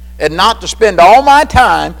 And not to spend all my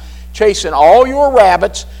time chasing all your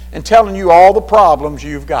rabbits and telling you all the problems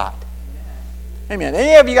you've got. Amen.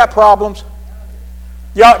 Any of you got problems?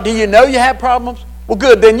 Y'all, do you know you have problems? Well,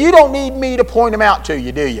 good. Then you don't need me to point them out to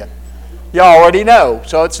you, do you? You already know.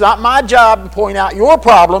 So it's not my job to point out your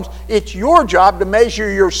problems. It's your job to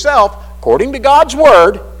measure yourself according to God's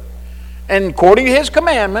Word and according to His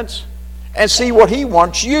commandments and see what He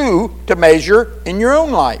wants you to measure in your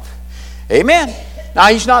own life. Amen. Now,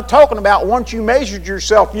 He's not talking about once you measured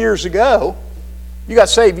yourself years ago, you got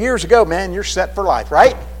saved years ago, man, you're set for life,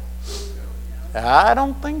 right? I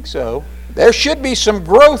don't think so. There should be some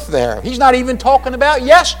growth there. He's not even talking about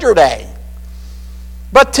yesterday.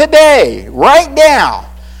 But today, right now,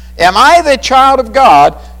 am I the child of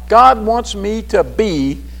God God wants me to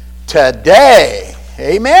be today?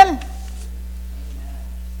 Amen?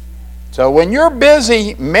 So when you're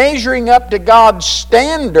busy measuring up to God's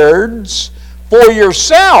standards for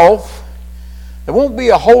yourself, there won't be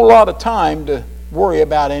a whole lot of time to worry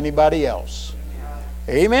about anybody else.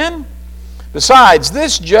 Amen? Besides,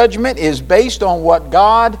 this judgment is based on what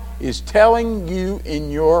God is telling you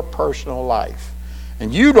in your personal life.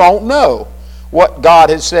 And you don't know what God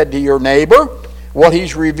has said to your neighbor, what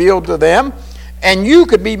He's revealed to them, and you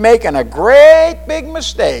could be making a great big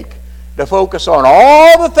mistake to focus on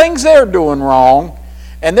all the things they're doing wrong,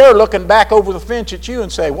 and they're looking back over the fence at you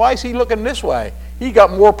and say, why is he looking this way? He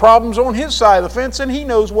got more problems on his side of the fence than he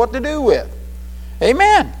knows what to do with.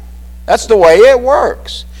 Amen. That's the way it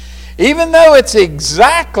works. Even though it's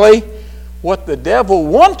exactly what the devil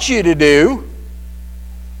wants you to do,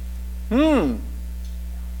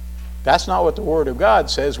 that's not what the Word of God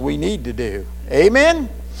says we need to do. Amen?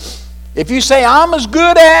 If you say, I'm as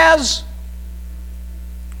good as,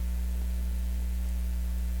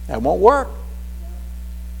 that won't work.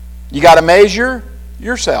 You got to measure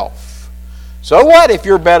yourself. So what if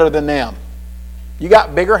you're better than them? You got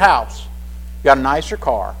a bigger house. You got a nicer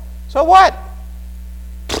car. So what?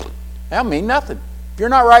 That'll mean nothing. If you're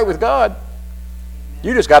not right with God,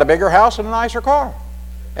 you just got a bigger house and a nicer car.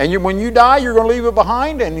 And when you die, you're going to leave it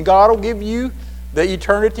behind, and God will give you the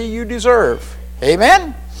eternity you deserve.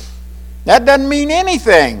 Amen? That doesn't mean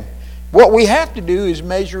anything. What we have to do is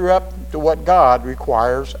measure up to what God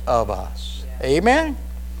requires of us. Amen?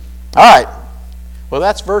 All right. Well,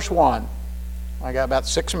 that's verse 1. I got about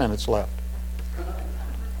 6 minutes left.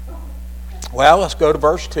 Well, let's go to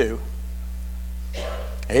verse 2.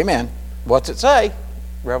 Amen. What's it say?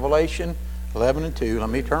 Revelation 11 and 2. Let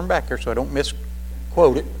me turn back here so I don't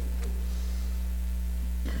misquote it.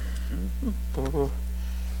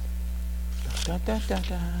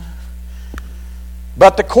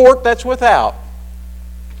 But the court that's without.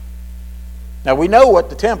 Now we know what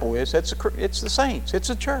the temple is. It's the saints. It's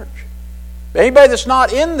the church. Anybody that's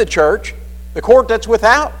not in the church, the court that's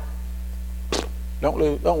without,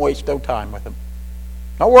 don't waste no time with them.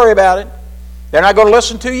 Don't worry about it. They're not going to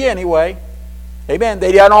listen to you anyway. Amen.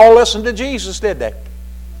 They didn't all listen to Jesus, did they?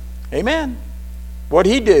 Amen.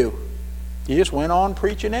 What'd he do? He just went on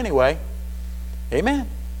preaching anyway. Amen.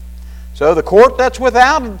 So the court that's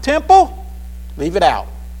without the temple, leave it out.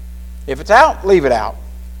 If it's out, leave it out.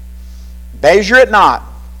 Measure it not.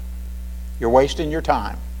 You're wasting your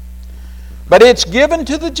time. But it's given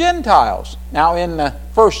to the Gentiles. Now in the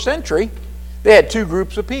first century, they had two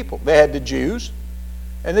groups of people. They had the Jews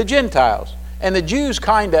and the Gentiles. And the Jews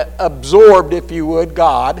kind of absorbed, if you would,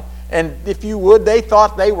 God. And if you would, they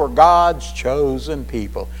thought they were God's chosen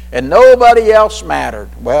people. And nobody else mattered.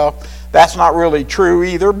 Well, that's not really true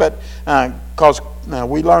either, but because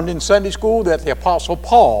we learned in Sunday school that the Apostle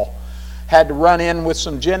Paul had to run in with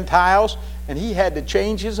some Gentiles, and he had to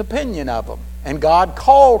change his opinion of them. And God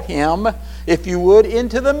called him, if you would,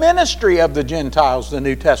 into the ministry of the Gentiles, the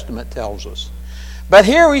New Testament tells us. But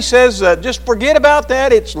here he says, just forget about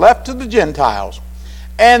that. It's left to the Gentiles.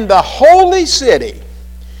 And the holy city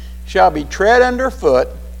shall be tread underfoot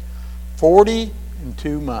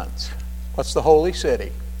 42 months. What's the holy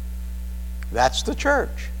city? That's the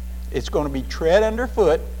church. It's going to be tread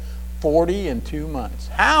underfoot 42 months.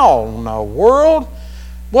 How in the world?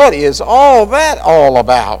 What is all that all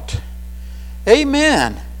about?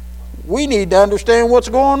 Amen. We need to understand what's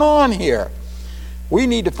going on here. We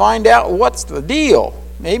need to find out what's the deal.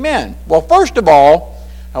 Amen. Well, first of all,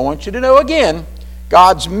 I want you to know again,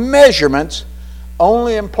 God's measurements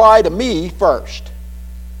only apply to me first.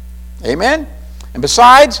 Amen? And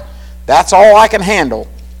besides, that's all I can handle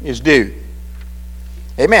is do.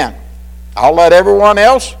 Amen. I'll let everyone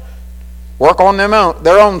else work on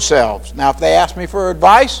their own selves. Now, if they ask me for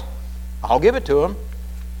advice, I'll give it to them.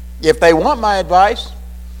 If they want my advice,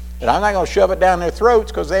 then I'm not going to shove it down their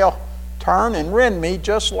throats, because they'll turn and rend me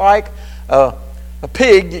just like a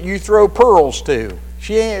pig that you throw pearls to.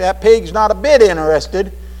 That pig's not a bit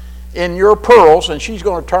interested in your pearls, and she's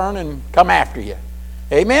going to turn and come after you.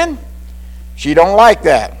 Amen? She don't like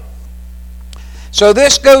that. So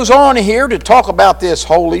this goes on here to talk about this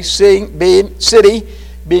holy city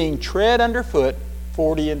being tread underfoot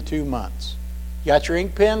 42 months. You got your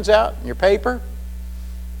ink pens out and your paper?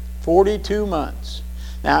 42 months.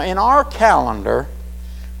 Now in our calendar,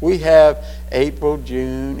 we have April,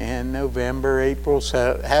 June, and November. April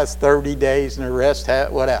has 30 days, and the rest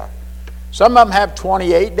have whatever. Some of them have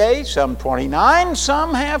 28 days, some 29,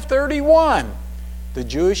 some have 31. The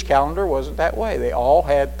Jewish calendar wasn't that way. They all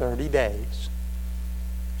had 30 days.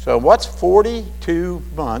 So what's 42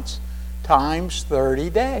 months times 30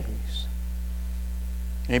 days?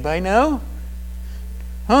 Anybody know?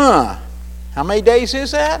 How many days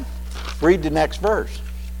is that? Read the next verse.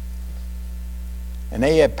 And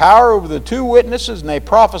they had power over the two witnesses, and they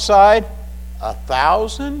prophesied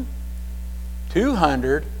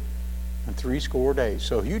 1,260 days.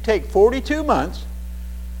 So if you take 42 months,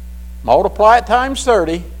 multiply it times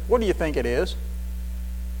 30, what do you think it is?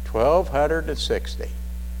 1,260.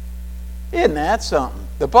 Isn't that something?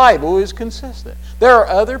 The Bible is consistent. There are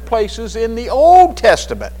other places in the Old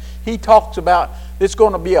Testament he talks about it's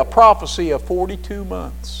going to be a prophecy of 42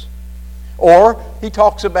 months. Or he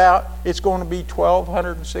talks about it's going to be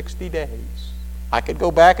 1,260 days. I could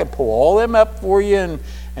go back and pull all them up for you,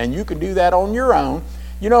 and you can do that on your own.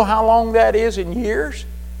 You know how long that is in years?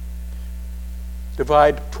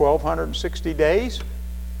 Divide 1,260 days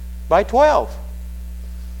by 12.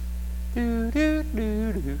 It's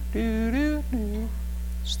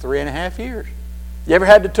 3.5 years. You ever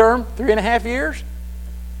had the term 3.5 years?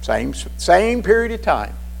 Same period of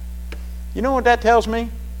time. You know what that tells me?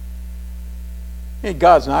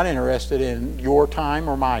 God's not interested in your time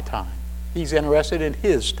or my time. He's interested in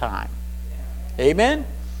His time. Amen?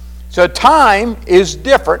 So time is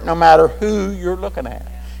different no matter who you're looking at.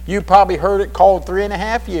 You probably heard it called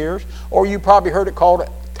 3.5 years, or you probably heard it called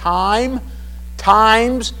time,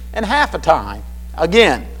 times, and half a time.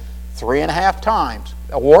 Again, 3.5 times,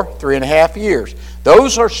 or 3.5 years.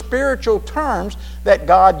 Those are spiritual terms that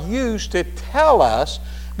God used to tell us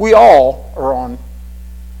we all are on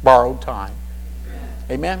borrowed time.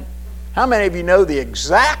 Amen? How many of you know the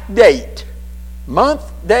exact date,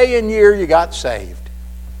 month, day, and year you got saved?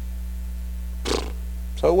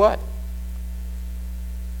 So what?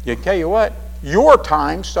 You can tell you what, your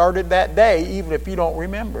time started that day even if you don't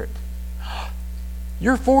remember it.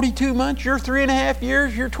 You're 42 months, you're 3.5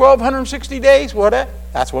 years, you're 1,260 days, what?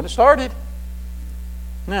 That's when it started.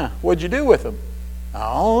 Now, what'd you do with them?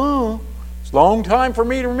 Oh, it's a long time for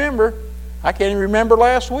me to remember. I can't even remember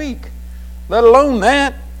last week, let alone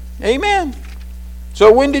that. Amen.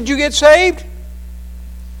 So when did you get saved?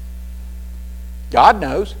 God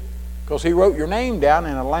knows, because He wrote your name down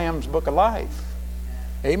in a Lamb's Book of Life.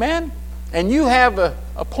 Amen? And you have an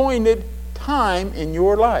appointed time in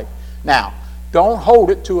your life. Now, don't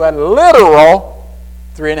hold it to a literal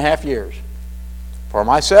 3.5 years. For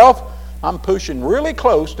myself, I'm pushing really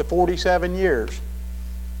close to 47 years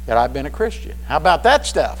that I've been a Christian. How about that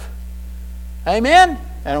stuff? Amen?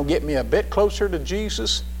 That'll get me a bit closer to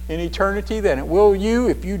Jesus in eternity than it will you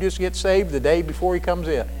if you just get saved the day before He comes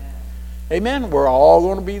in. Amen? We're all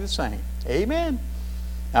going to be the same. Amen?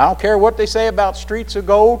 I don't care what they say about streets of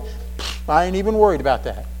gold. I ain't even worried about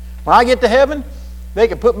that. When I get to heaven, they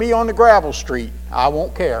can put me on the gravel street. I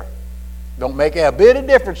won't care. Don't make a bit of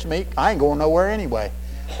difference to me. I ain't going nowhere anyway.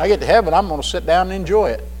 I get to heaven, I'm going to sit down and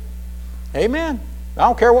enjoy it. Amen. I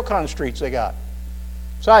don't care what kind of streets they got.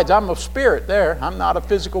 Besides, I'm a spirit there. I'm not a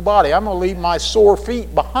physical body. I'm going to leave my sore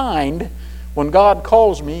feet behind when God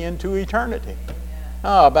calls me into eternity.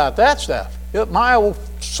 How about that stuff? My old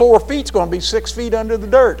sore feet's going to be 6 feet under the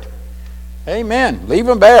dirt. Amen. Leave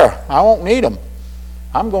them there. I won't need them.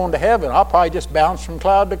 I'm going to heaven. I'll probably just bounce from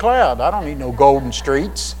cloud to cloud. I don't need no golden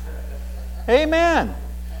streets. Amen.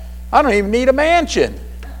 I don't even need a mansion.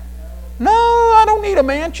 No, I don't need a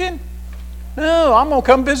mansion. No, I'm going to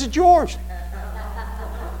come visit yours.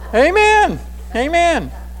 Amen.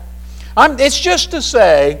 Amen. It's just to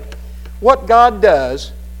say what God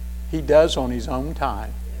does, He does on His own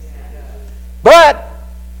time. But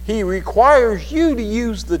He requires you to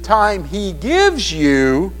use the time He gives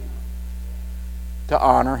you to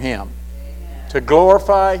honor Him, to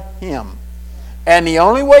glorify Him. And the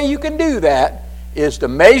only way you can do that is to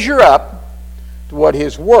measure up to what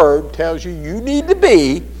His Word tells you you need to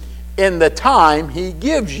be in the time He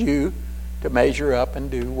gives you to measure up and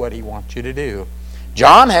do what He wants you to do.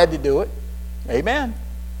 John had to do it. Amen.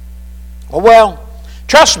 Well,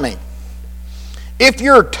 trust me. If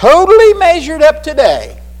you're totally measured up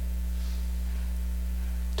today,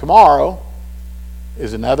 tomorrow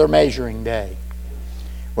is another measuring day.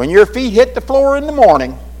 When your feet hit the floor in the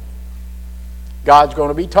morning, God's going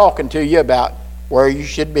to be talking to you about where you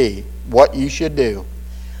should be, what you should do.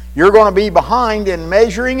 You're going to be behind in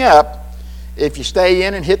measuring up if you stay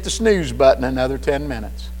in and hit the snooze button another 10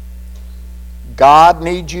 minutes. God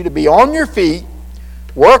needs you to be on your feet,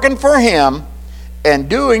 working for Him, and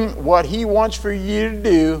doing what He wants for you to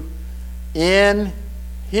do in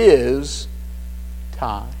His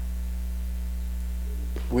time.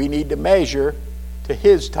 We need to measure to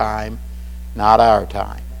His time, not our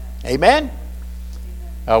time. Amen?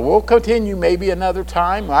 We'll continue maybe another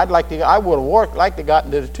time. I would have liked to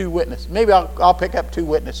gotten to the 2 witnesses. Maybe I'll pick up 2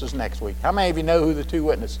 witnesses next week. How many of you know who the 2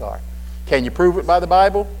 witnesses are? Can you prove it by the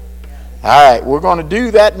Bible? All right, we're going to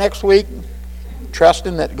do that next week,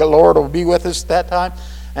 trusting that the Lord will be with us at that time.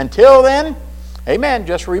 Until then, amen,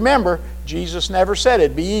 just remember, Jesus never said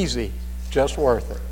it'd be easy, just worth it.